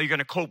react and how you're going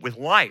to cope with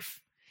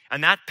life.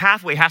 And that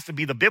pathway has to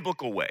be the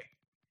biblical way.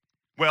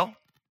 Well,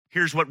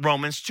 here's what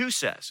Romans 2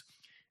 says.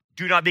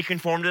 Do not be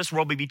conformed to this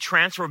world, but be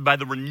transformed by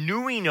the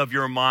renewing of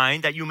your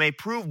mind, that you may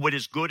prove what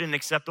is good and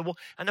acceptable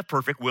and the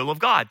perfect will of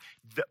God.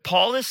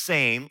 Paul is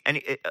saying, and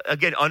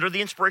again, under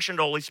the inspiration of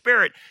the Holy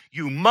Spirit,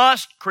 you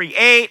must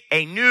create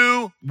a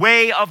new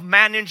way of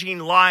managing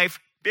life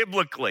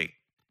biblically.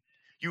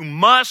 You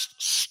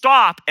must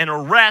stop and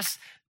arrest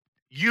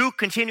you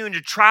continuing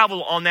to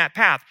travel on that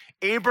path.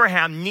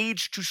 Abraham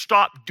needs to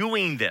stop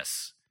doing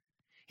this.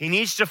 He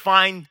needs to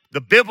find the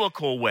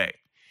biblical way.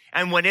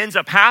 And what ends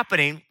up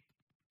happening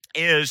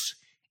is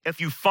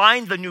if you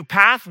find the new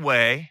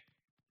pathway,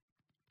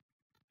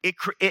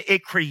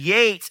 it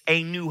creates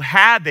a new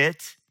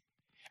habit.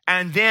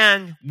 And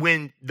then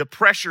when the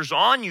pressure's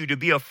on you to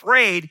be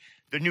afraid,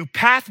 the new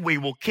pathway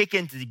will kick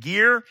into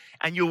gear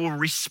and you will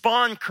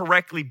respond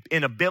correctly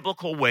in a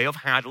biblical way of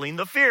handling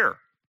the fear.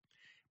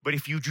 But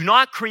if you do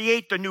not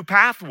create the new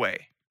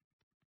pathway,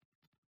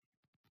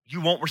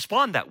 you won't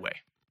respond that way.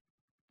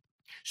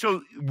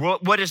 So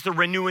what is the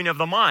renewing of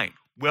the mind?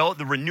 Well,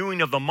 the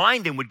renewing of the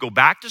mind then would go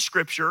back to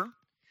Scripture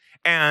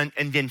and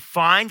then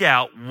find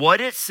out what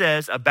it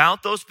says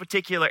about those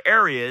particular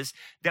areas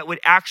that would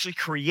actually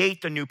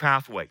create the new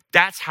pathway.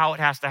 That's how it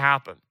has to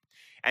happen.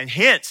 And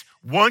hence,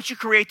 once you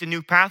create the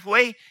new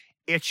pathway,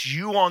 it's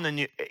you're on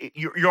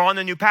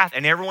the new path,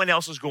 and everyone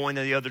else is going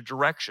in the other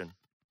direction.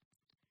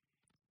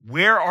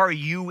 Where are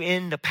you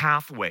in the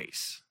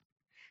pathways?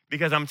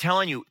 Because I'm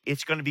telling you,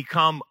 it's going to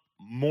become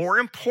more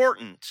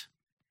important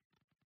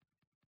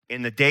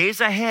in the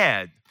days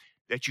ahead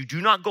that you do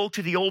not go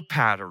to the old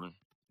pattern,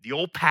 the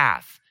old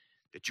path,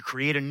 that you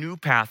create a new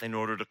path in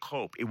order to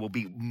cope. It will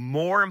be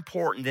more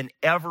important than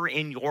ever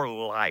in your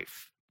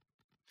life.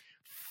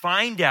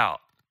 Find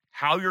out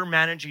how you're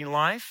managing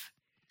life,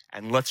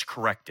 and let's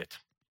correct it.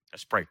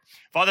 Let's pray.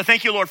 Father,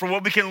 thank you, Lord, for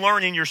what we can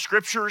learn in your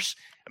scriptures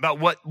about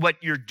what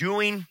you're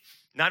doing,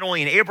 not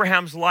only in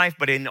Abraham's life,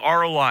 but in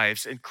our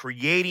lives, and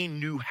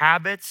creating new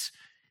habits,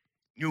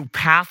 new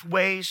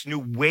pathways, new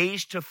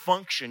ways to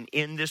function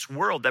in this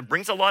world. That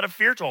brings a lot of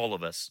fear to all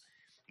of us.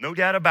 No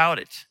doubt about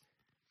it.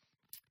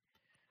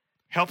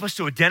 Help us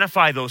to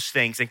identify those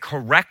things and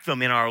correct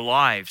them in our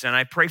lives. And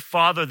I pray,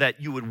 Father,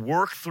 that you would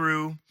work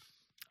through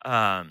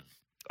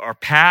our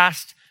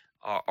past,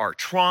 our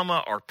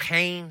trauma, our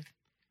pain,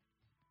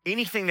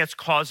 anything that's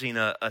causing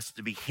us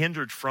to be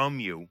hindered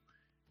from you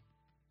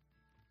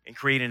and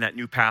creating that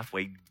new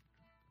pathway.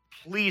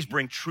 Please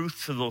bring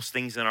truth to those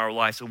things in our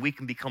lives so we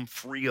can become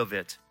free of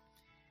it.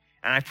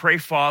 And I pray,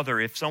 Father,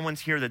 if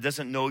someone's here that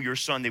doesn't know your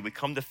Son, they would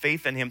come to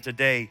faith in him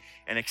today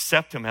and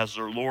accept him as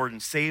their Lord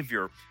and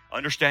Savior,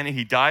 understanding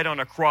he died on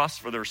a cross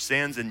for their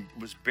sins and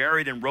was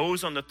buried and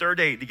rose on the third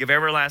day to give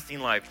everlasting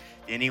life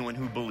to anyone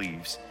who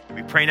believes.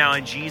 We pray now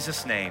in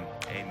Jesus' name,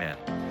 amen.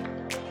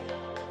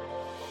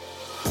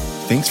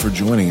 Thanks for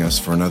joining us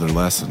for another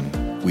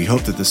lesson. We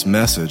hope that this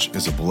message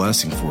is a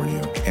blessing for you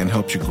and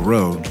helps you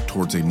grow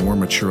towards a more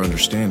mature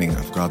understanding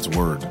of God's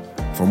Word.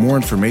 For more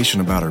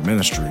information about our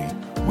ministry,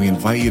 we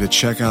invite you to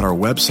check out our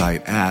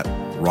website at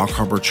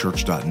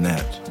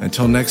rockharborchurch.net.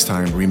 Until next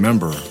time,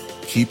 remember,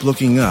 keep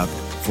looking up,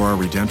 for our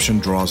redemption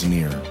draws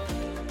near.